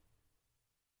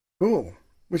 Cool.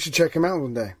 We should check him out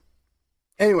one day.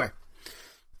 Anyway,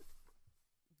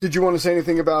 did you want to say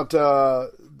anything about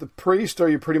the priest, or are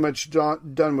you pretty much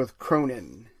done with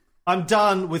Cronin? I'm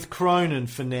done with Cronin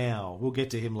for now. We'll get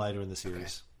to him later in the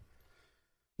series.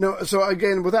 No, so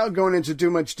again, without going into too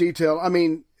much detail, I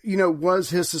mean, was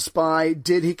Hiss a spy?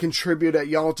 Did he contribute at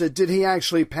Yalta? Did he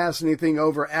actually pass anything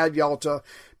over at Yalta?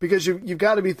 Because you've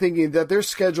got to be thinking that their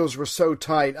schedules were so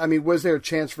tight. I mean, was there a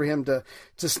chance for him to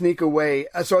sneak away?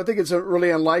 So I think it's really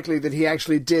unlikely that he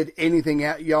actually did anything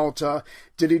at Yalta.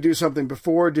 Did he do something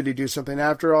before? Did he do something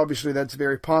after? Obviously, that's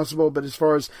very possible. But as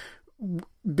far as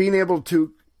being able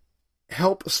to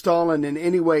help Stalin in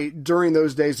any way during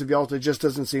those days of Yalta, just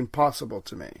doesn't seem possible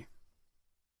to me.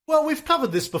 Well, we've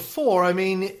covered this before. I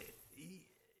mean,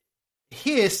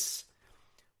 Hiss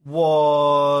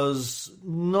was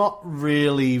not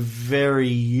really very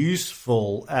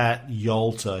useful at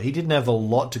Yalta. He didn't have a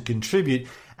lot to contribute.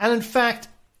 And in fact,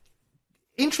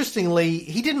 interestingly,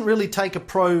 he didn't really take a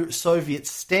pro-Soviet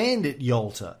stand at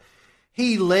Yalta.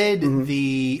 He led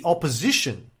the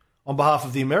opposition on behalf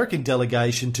of the American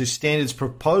delegation to Standard's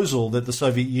proposal that the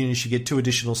Soviet Union should get 2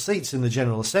 additional seats in the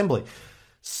General Assembly.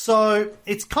 So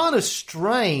it's kind of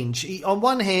strange. On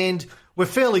one hand, we're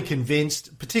fairly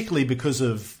convinced, particularly because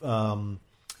of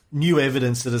new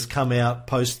evidence that has come out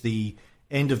post the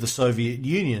end of the Soviet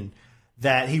Union,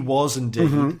 that he was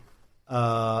indeed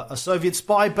a Soviet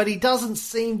spy, but he doesn't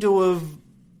seem to have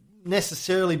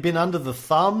necessarily been under the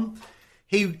thumb.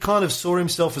 He kind of saw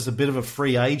himself as a bit of a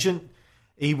free agent.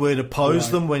 He would oppose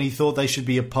them when he thought they should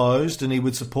be opposed, and he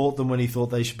would support them when he thought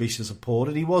they should be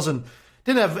supported. He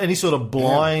didn't have any sort of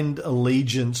blind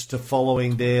allegiance to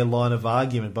following their line of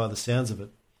argument by the sounds of it.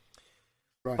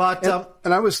 Right. But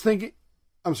and I was thinking,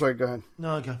 I'm sorry, go ahead.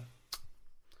 No, okay.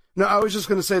 No, I was just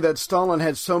going to say that Stalin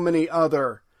had so many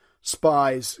other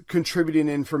spies contributing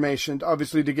information,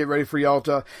 obviously to get ready for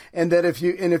Yalta, and that if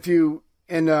you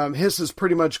And Hiss is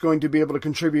pretty much going to be able to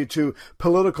contribute to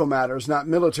political matters, not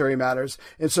military matters.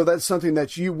 And so that's something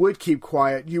that you would keep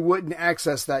quiet. You wouldn't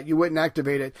access that. You wouldn't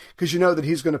activate it because you know that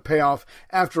he's going to pay off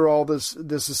after all this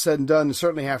is said and done, and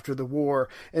certainly after the war.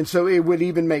 And so it would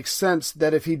even make sense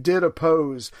that if he did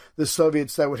oppose the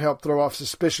Soviets, that would help throw off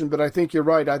suspicion. But I think you're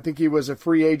right. I think he was a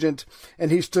free agent,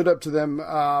 and he stood up to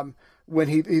them when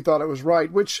he thought it was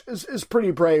right, which is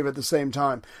pretty brave at the same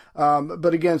time.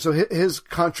 But again, so his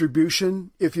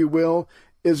contribution, if you will,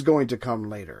 is going to come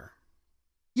later.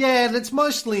 Yeah, and it's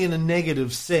mostly in a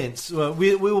negative sense.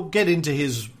 We will get into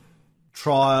his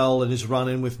trial and his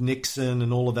run-in with Nixon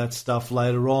and all of that stuff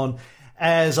later on.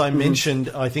 As I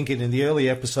mentioned, I think in the early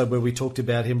episode where we talked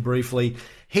about him briefly,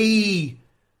 he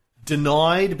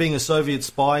denied being a Soviet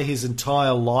spy his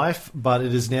entire life, but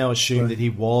it is now assumed that he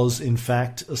was, in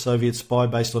fact, a Soviet spy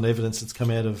based on evidence that's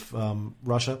come out of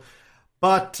Russia.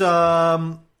 But,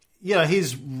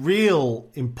 his real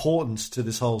importance to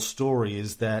this whole story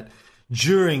is that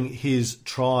during his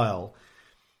trial,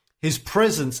 his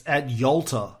presence at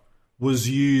Yalta was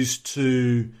used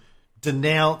to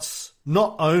denounce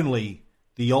not only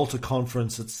the Yalta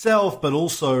Conference itself, but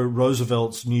also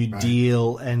Roosevelt's New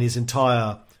Deal and his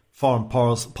entire foreign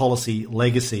policy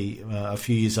legacy a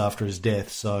few years after his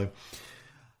death. So,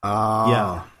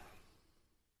 yeah.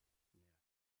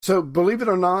 So, believe it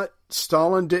or not,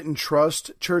 Stalin didn't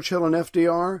trust Churchill and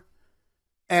FDR.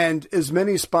 And as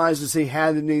many spies as he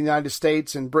had in the United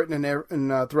States and Britain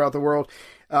and throughout the world,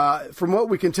 from what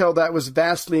we can tell, that was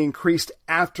vastly increased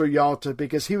after Yalta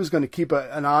because he was going to keep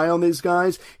an eye on these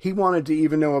guys. He wanted to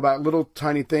even know about little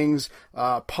tiny things,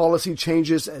 policy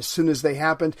changes as soon as they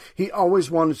happened. He always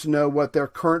wanted to know what their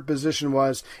current position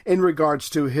was in regards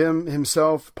to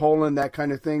himself, Poland, that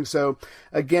kind of thing. So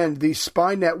again, the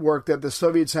spy network that the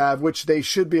Soviets have, which they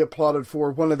should be applauded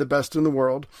for, one of the best in the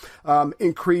world, was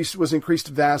increased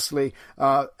vastly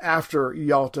after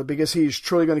Yalta because he's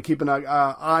truly going to keep an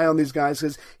eye on these guys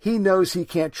because he knows he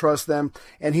can't trust them,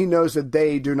 and he knows that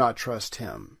they do not trust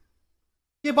him.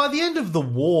 Yeah, by the end of the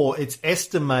war, it's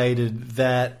estimated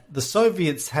that the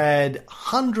Soviets had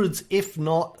hundreds, if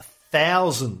not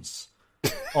thousands,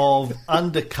 of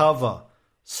undercover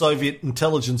Soviet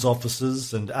intelligence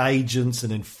officers and agents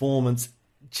and informants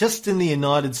just in the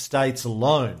United States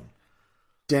alone.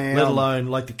 Damn. Let alone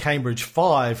like the Cambridge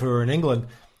Five, who are in England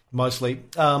mostly,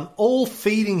 all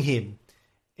feeding him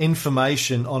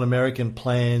information on American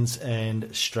plans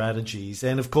and strategies.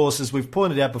 And, of course, as we've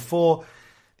pointed out before,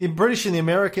 the British and the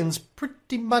Americans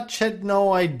pretty much had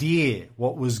no idea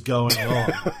what was going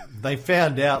on. They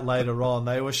found out later on.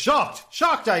 They were shocked,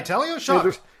 I tell you,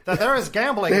 that there is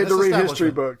gambling. They had in this to read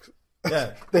history books.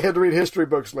 Yeah. They had to read history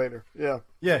books later. Yeah.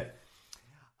 Yeah.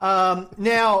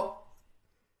 Now,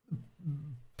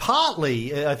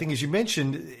 partly, I think, as you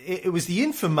mentioned, it was the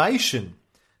information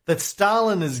that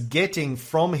Stalin is getting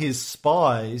from his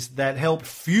spies that helped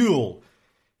fuel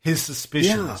his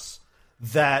suspicions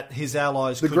that his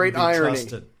allies couldn't be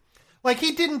trusted. Like,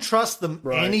 he didn't trust them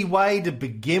anyway to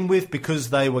begin with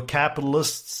because they were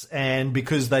capitalists and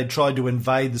because they tried to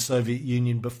invade the Soviet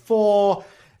Union before,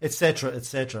 etc.,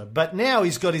 etc. But now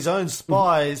he's got his own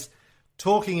spies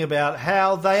talking about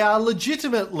how they are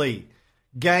legitimately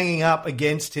ganging up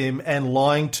against him and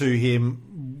lying to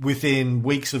him within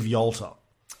weeks of Yalta.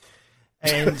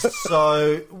 And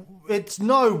so it's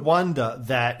no wonder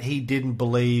that he didn't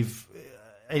believe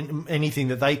in anything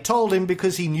that they told him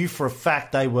because he knew for a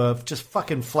fact they were just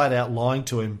fucking flat out lying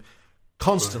to him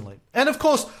constantly. Right. And, of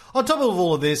course, on top of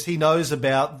all of this, he knows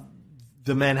about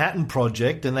the Manhattan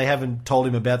Project, and they haven't told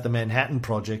him about the Manhattan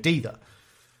Project either.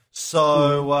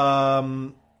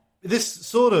 So this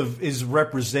sort of is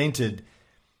represented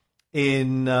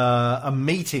in a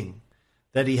meeting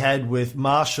that he had with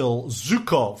Marshal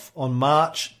Zhukov on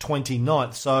March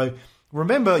 29th. So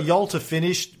remember, Yalta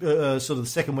finished sort of the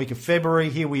second week of February.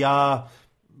 Here we are,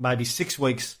 maybe 6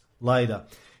 weeks later.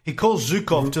 He calls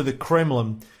Zhukov to the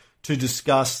Kremlin to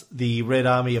discuss the Red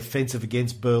Army offensive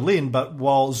against Berlin. But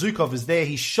while Zhukov is there,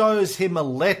 he shows him a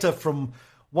letter from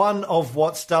one of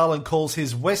what Stalin calls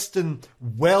his Western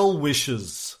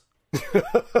well-wishers.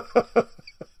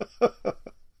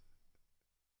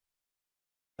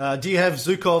 Do you have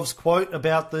Zhukov's quote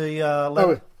about the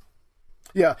letter? Oh,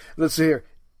 yeah, let's see here.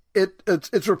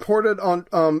 It's reported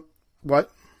on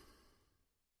what?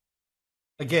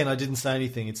 Again, I didn't say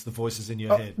anything. It's the voices in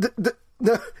your head.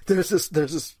 No, there's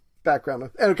this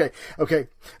background. Okay.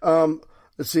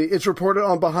 Let's see. It's reported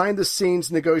on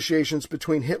behind-the-scenes negotiations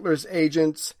between Hitler's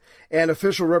agents and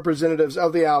official representatives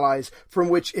of the Allies, from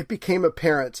which it became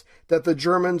apparent that the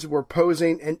Germans were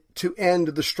posing to end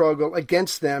the struggle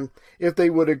against them if they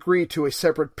would agree to a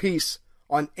separate peace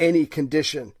on any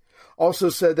condition. Also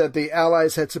said that the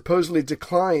Allies had supposedly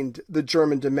declined the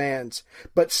German demands,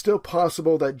 but still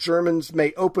possible that Germans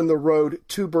may open the road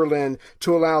to Berlin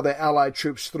to allow the Allied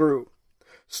troops through.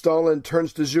 Stalin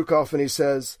turns to Zhukov and he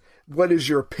says, "What is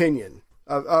your opinion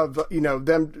of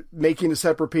them making a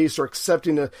separate peace or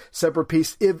accepting a separate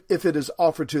peace if it is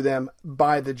offered to them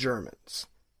by the Germans?"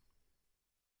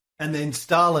 And then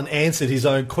Stalin answered his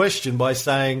own question by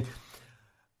saying,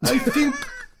 I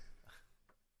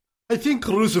think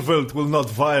Roosevelt will not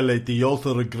violate the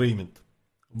Yalta Agreement.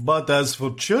 But as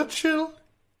for Churchill,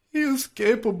 he is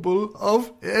capable of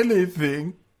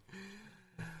anything.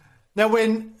 Now,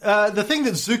 when the thing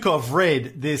that Zhukov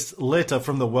read, this letter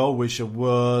from the well-wisher,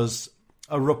 was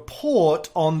a report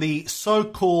on the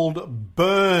so-called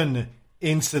Bern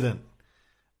incident.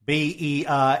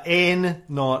 B-E-R-N,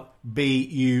 not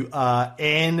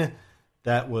B-U-R-N.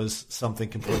 That was something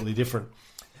completely different.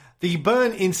 The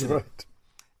Bern incident. Right.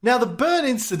 Now, the Bern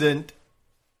incident,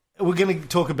 we're going to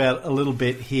talk about a little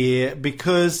bit here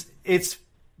because it's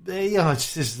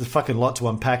just a fucking lot to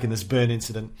unpack in this Bern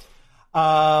incident.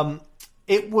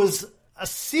 It was a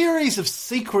series of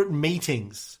secret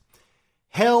meetings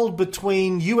held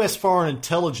between U.S. foreign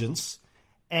intelligence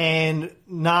and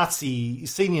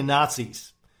senior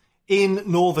Nazis in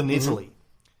northern Italy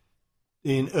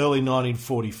in early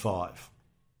 1945.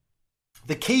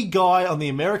 The key guy on the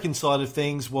American side of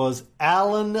things was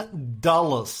Allen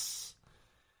Dulles.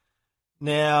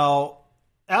 Now,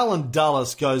 Allen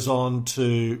Dulles goes on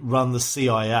to run the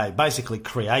CIA, basically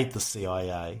create the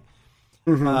CIA.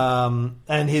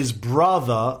 And his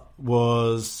brother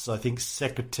was, I think,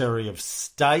 Secretary of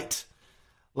State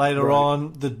later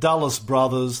on. The Dulles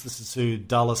brothers, this is who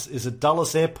Dulles, is it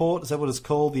Dulles Airport? Is that what it's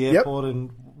called? The airport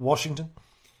in Washington?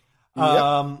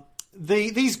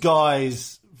 These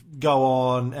guys go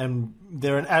on and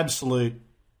they're an absolute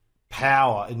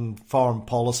power in foreign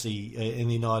policy in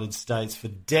the United States for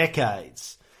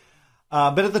decades.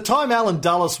 But at the time, Allen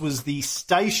Dulles was the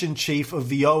station chief of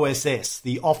the OSS,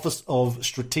 the Office of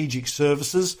Strategic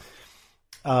Services,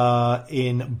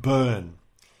 in Bern.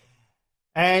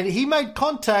 And he made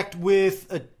contact with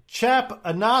a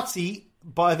Nazi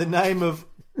by the name of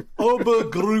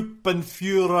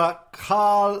Obergruppenführer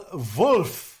Karl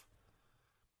Wolff.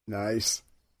 Nice.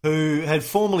 Who had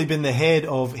formerly been the head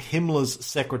of Himmler's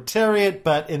secretariat,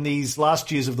 but in these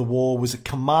last years of the war was a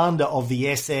commander of the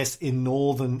SS in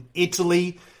northern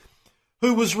Italy,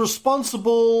 who was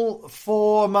responsible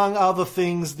for, among other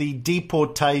things, the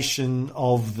deportation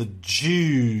of the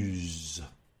Jews.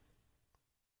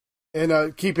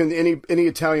 And keeping any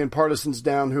Italian partisans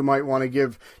down who might want to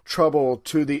give trouble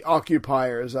to the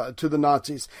occupiers, to the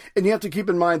Nazis. And you have to keep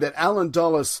in mind that Allen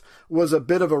Dulles was a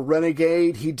bit of a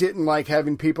renegade. He didn't like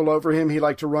having people over him. He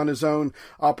liked to run his own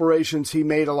operations. He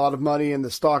made a lot of money in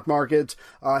the stock market.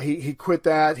 He quit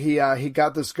that. He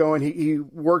got this going. He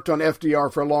worked on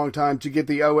FDR for a long time to get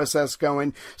the OSS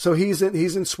going. So he's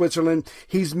in Switzerland.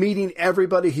 He's meeting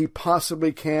everybody he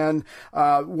possibly can,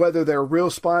 whether they're real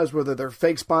spies, whether they're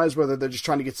fake spies, whether they're just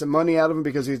trying to get some money out of him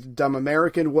because he's a dumb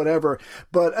American, whatever.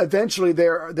 But eventually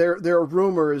there are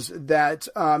rumors that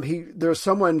there's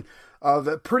someone of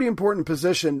a pretty important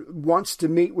position wants to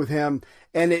meet with him,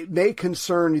 and it may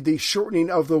concern the shortening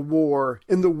of the war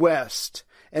in the West.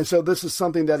 And so this is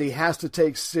something that he has to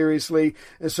take seriously.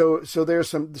 And so there's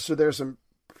some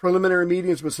preliminary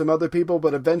meetings with some other people,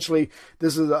 but eventually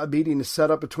this is a meeting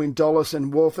set up between Dulles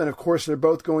and Wolff, and of course they're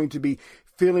both going to be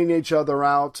feeling each other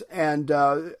out, and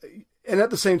at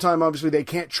the same time, obviously they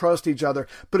can't trust each other,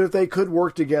 but if they could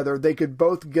work together, they could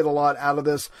both get a lot out of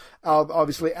this.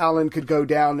 Obviously, Allen could go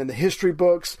down in the history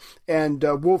books, and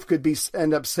Wolff could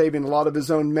end up saving a lot of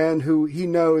his own men who he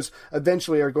knows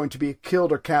eventually are going to be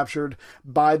killed or captured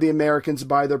by the Americans,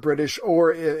 by the British,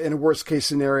 or in a worst case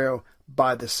scenario,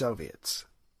 by the Soviets.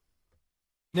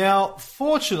 Now,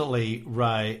 fortunately,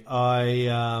 Ray,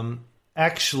 I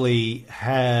actually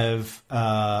have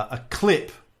a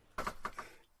clip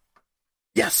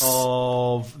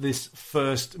of this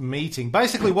first meeting.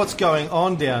 Basically, what's going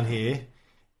on down here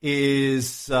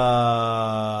is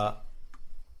that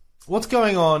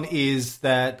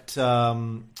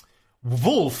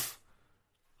Wolff,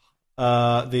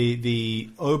 the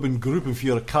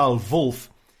Obergruppenführer Karl Wolff,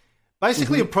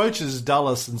 basically approaches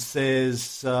Dulles and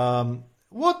says,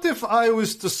 what if I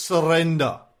was to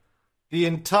surrender the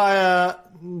entire,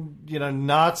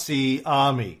 Nazi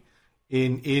army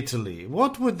in Italy?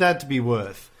 What would that be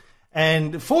worth?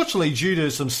 And fortunately, due to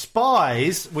some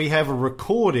spies, we have a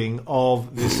recording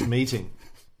of this meeting.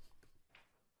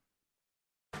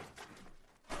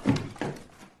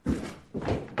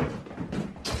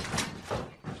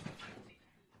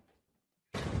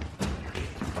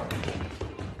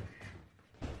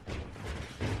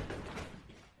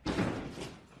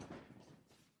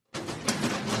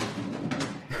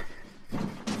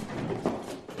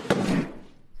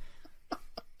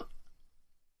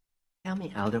 Tell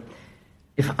me, Aldo,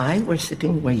 if I were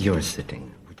sitting where you're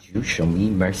sitting, would you show me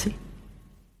mercy?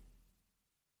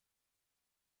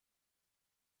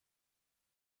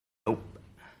 Nope.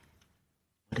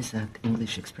 What is that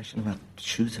English expression about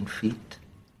shoes and feet?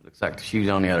 Looks like the shoe's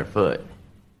on the other foot.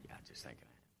 Ja, just thinking.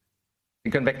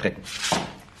 Sie können wegtreten.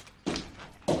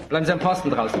 Bleiben Sie am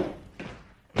Posten draußen.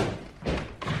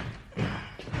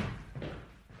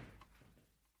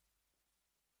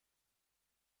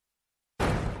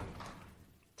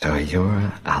 So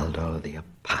you're Aldo the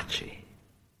Apache.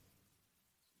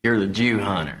 You're the Jew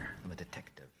hunter. I'm a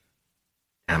detective.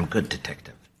 I'm a good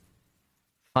detective.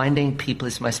 Finding people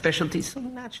is my specialty, so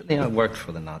naturally I worked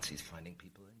for the Nazis finding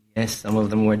people. Yes, some of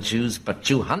them were Jews, but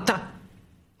Jew hunter?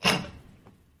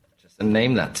 Just a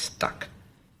name that stuck.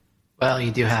 Well, you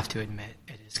do have to admit,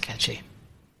 it is catchy.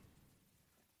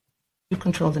 You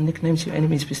control the nicknames your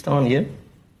enemies bestow on you?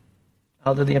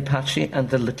 Aldo the Apache and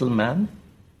the Little Man?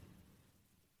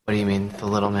 What do you mean, the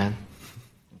little man?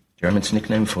 German's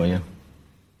nickname for you.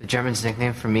 The German's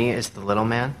nickname for me is the little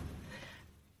man?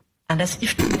 And as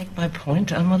if to make my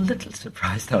point, I'm a little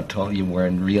surprised how tall you were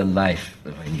in real life.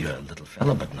 I mean, you're a little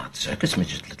fellow, but not circus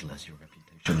midget little as your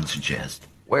reputation would suggest.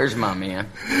 Where's my man?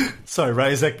 Sorry,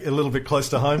 Ray, is that a little bit close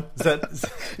to home? Is that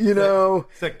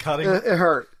is that cutting? It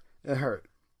hurt. It hurt.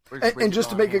 And just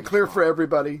to make it clear for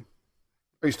everybody,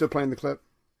 are you still playing the clip?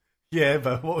 Yeah,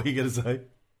 but what were you going to say?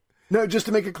 No, just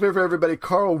to make it clear for everybody,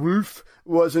 Karl Wolff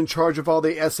was in charge of all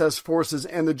the SS forces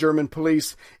and the German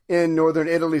police in northern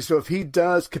Italy. So if he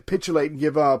does capitulate and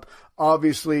give up,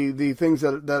 obviously the things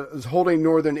that is holding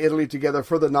northern Italy together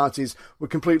for the Nazis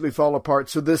would completely fall apart.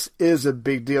 So this is a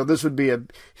big deal. This would be a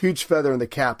huge feather in the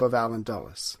cap of Allen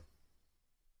Dulles.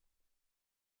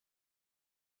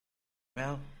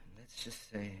 Well, let's just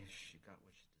say she got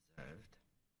what she deserved.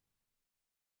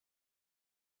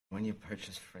 When you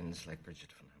purchase friends like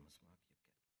Bridget von Hammersmark,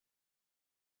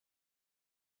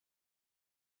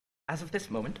 as of this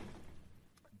moment,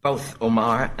 both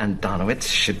Omar and Donowitz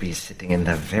should be sitting in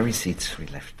the very seats we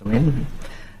left them in.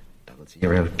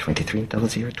 0023,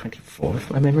 0024,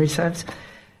 if my memory serves.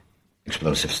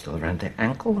 Explosive still around their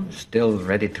ankle, still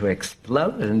ready to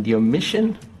explode, and your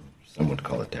mission, some would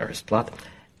call it terrorist plot,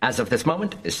 as of this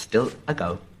moment, is still a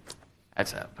go.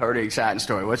 That's a pretty exciting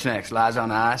story. What's next? Lies on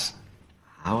the ice?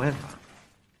 However,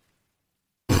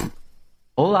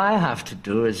 all I have to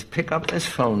do is pick up this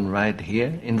phone right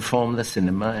here, inform the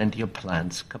cinema, and your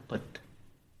plan's kaput.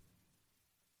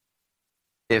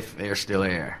 If they're still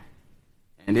here.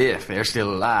 And if they're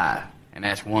still alive. And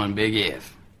that's one big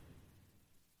if.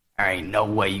 There ain't no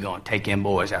way you're gonna take them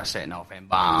boys out setting off them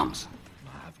bombs.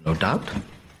 I have no doubt.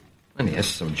 And yes,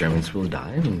 some Germans will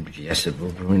die, and yes, it will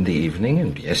ruin the evening,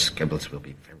 and yes, Goebbels will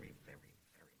be very, very,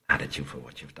 very mad at you for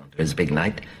what you've done to his big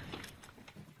night.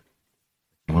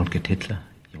 You won't get Hitler,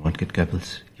 you won't get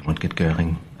Goebbels, you won't get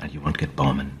Goering, and you won't get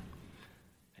Bormann.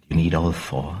 And you need all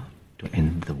four to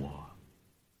end the war.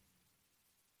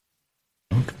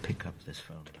 Don't pick up this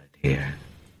phone right here.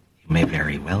 You may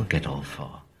very well get all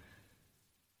four.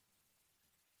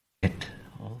 Get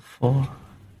all four,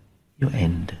 you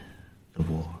end the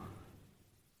war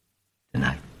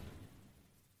tonight.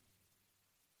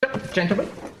 So, gentlemen,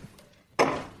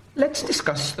 let's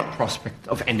discuss the prospect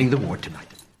of ending the war tonight.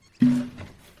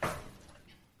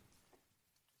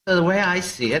 So the way I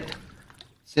see it,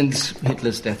 since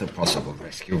Hitler's death of possible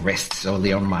rescue rests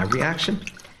solely on my reaction,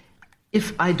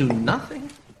 if I do nothing,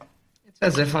 it's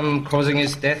as if I'm causing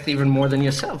his death even more than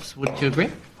yourselves. Wouldn't you agree?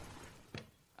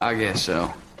 I guess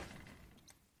so.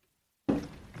 How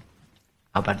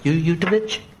about you,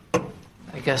 Yutovich?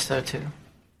 I guess so, too.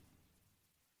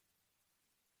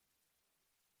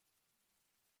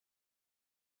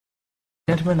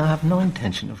 Gentlemen, I have no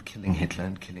intention of killing Hitler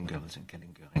and killing Goebbels and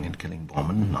killing Goering and killing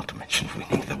Bormann, not to mention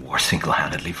winning the war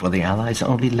single-handedly for the Allies,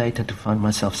 only later to find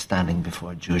myself standing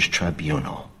before a Jewish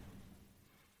tribunal.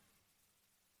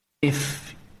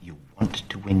 If you want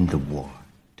to win the war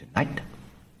tonight,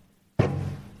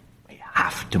 we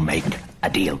have to make a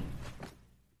deal.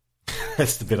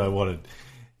 That's the bit I wanted.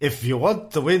 If you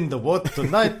want to win the war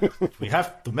tonight, we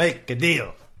have to make a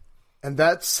deal. And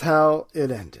that's how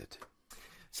it ended.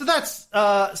 So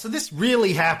so this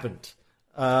really happened.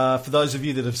 For those of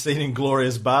you that have seen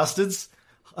Inglourious Bastards,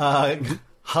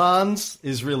 Hans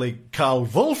is really Karl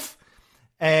Wolff,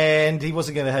 and he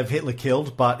wasn't going to have Hitler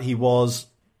killed, but he was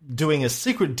doing a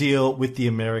secret deal with the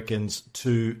Americans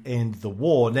to end the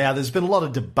war. Now, there's been a lot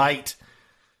of debate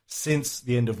since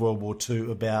the end of World War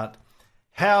II about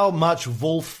how much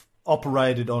Wolff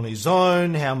operated on his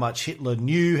own, how much Hitler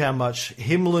knew, how much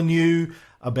Himmler knew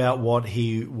about what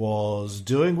he was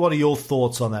doing. What are your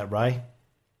thoughts on that, Ray?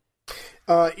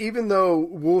 Even though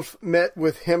Wolf met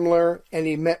with Himmler and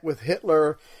he met with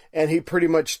Hitler, and he pretty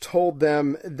much told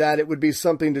them that it would be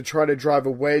something to try to drive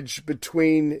a wedge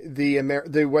between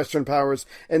the Western powers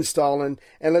and Stalin.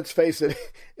 And let's face it,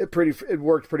 it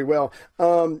worked pretty well.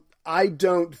 I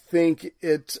don't think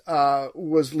it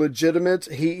was legitimate.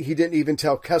 He didn't even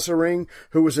tell Kesselring,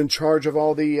 who was in charge of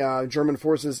all the German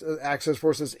forces, Axis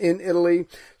forces in Italy.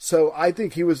 So I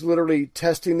think he was literally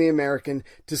testing the American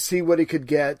to see what he could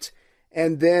get.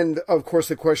 And then, of course,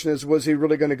 the question is, was he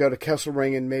really going to go to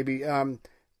Kesselring and maybe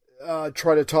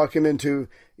try to talk him into,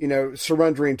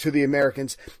 surrendering to the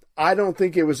Americans? I don't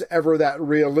think it was ever that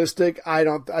realistic. I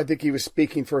think he was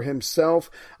speaking for himself.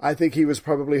 I think he was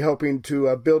probably hoping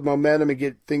to build momentum and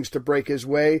get things to break his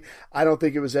way. I don't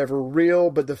think it was ever real,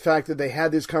 but the fact that they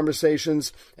had these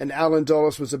conversations, and Alan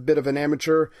Dulles was a bit of an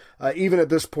amateur, even at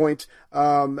this point.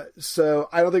 So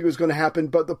I don't think it was going to happen.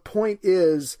 But the point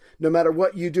is, no matter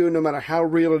what you do, no matter how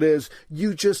real it is,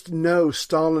 you just know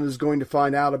Stalin is going to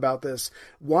find out about this.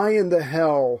 Why in the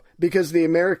hell? Because the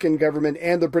American government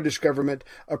and the British government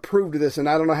approved of this, and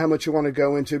I don't know how much you want to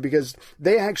go into, because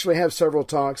they actually have several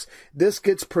talks. This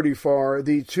gets pretty far.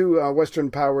 The two Western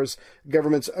powers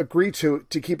governments agree to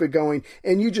keep it going,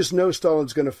 and you just know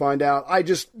Stalin's going to find out. I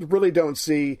just really don't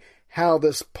see how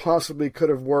this possibly could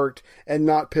have worked and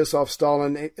not piss off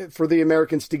Stalin for the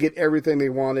Americans to get everything they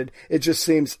wanted. It just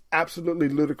seems absolutely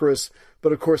ludicrous,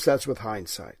 but of course that's with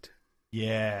hindsight.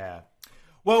 Yeah.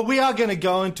 Well, we are going to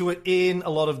go into it in a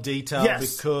lot of detail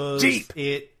because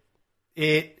it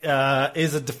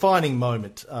is a defining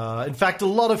moment. In fact, a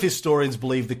lot of historians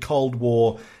believe the Cold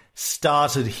War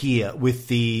started here with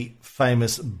the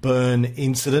famous Bern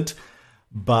incident,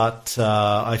 but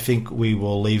I think we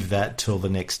will leave that till the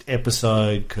next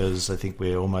episode because I think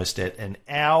we're almost at an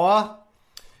hour.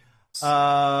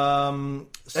 That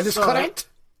is correct.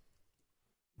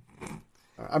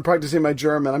 I'm practicing my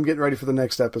German. I'm getting ready for the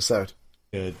next episode.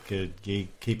 Good. You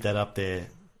keep that up there.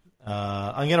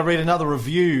 I'm going to read another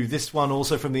review. This one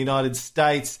also from the United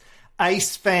States.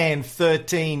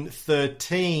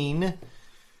 AceFan1313.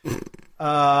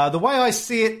 The way I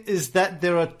see it is that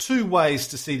there are two ways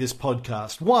to see this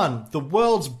podcast. One, the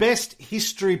world's best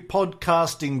history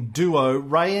podcasting duo,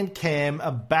 Ray and Cam,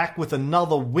 are back with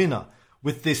another winner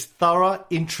with this thorough,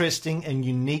 interesting, and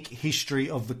unique history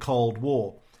of the Cold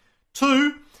War.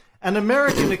 Two, an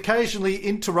American occasionally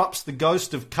interrupts the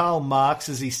ghost of Karl Marx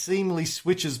as he seemingly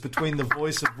switches between the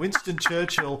voice of Winston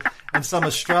Churchill and some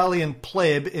Australian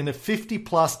pleb in a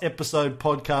 50-plus episode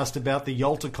podcast about the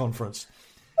Yalta Conference.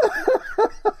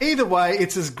 Either way,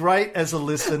 it's as great as a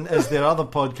listen as their other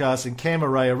podcasts, and Cam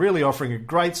and Ray are really offering a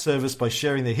great service by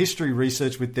sharing their history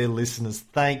research with their listeners.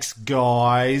 Thanks,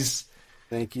 guys.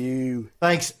 Thank you.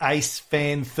 Thanks,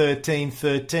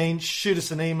 AceFan1313. Shoot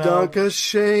us an email.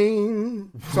 Dankeschön.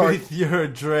 With your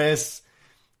address,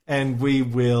 and we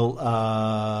will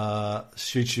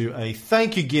shoot you a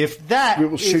thank you gift. We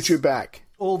will shoot you back.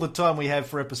 All the time we have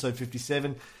for episode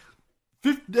 57.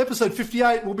 Episode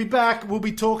 58, we'll be back. We'll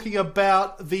be talking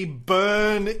about the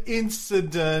Bern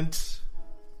incident.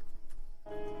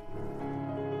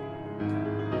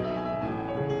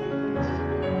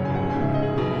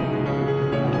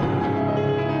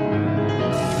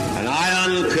 An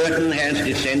iron curtain has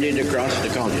descended across the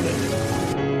continent.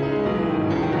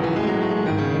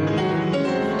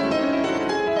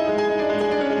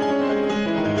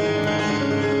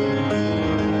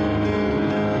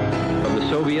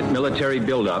 Soviet military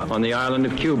buildup on the island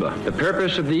of Cuba. The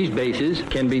purpose of these bases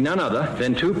can be none other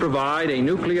than to provide a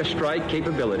nuclear strike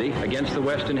capability against the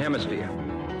Western Hemisphere.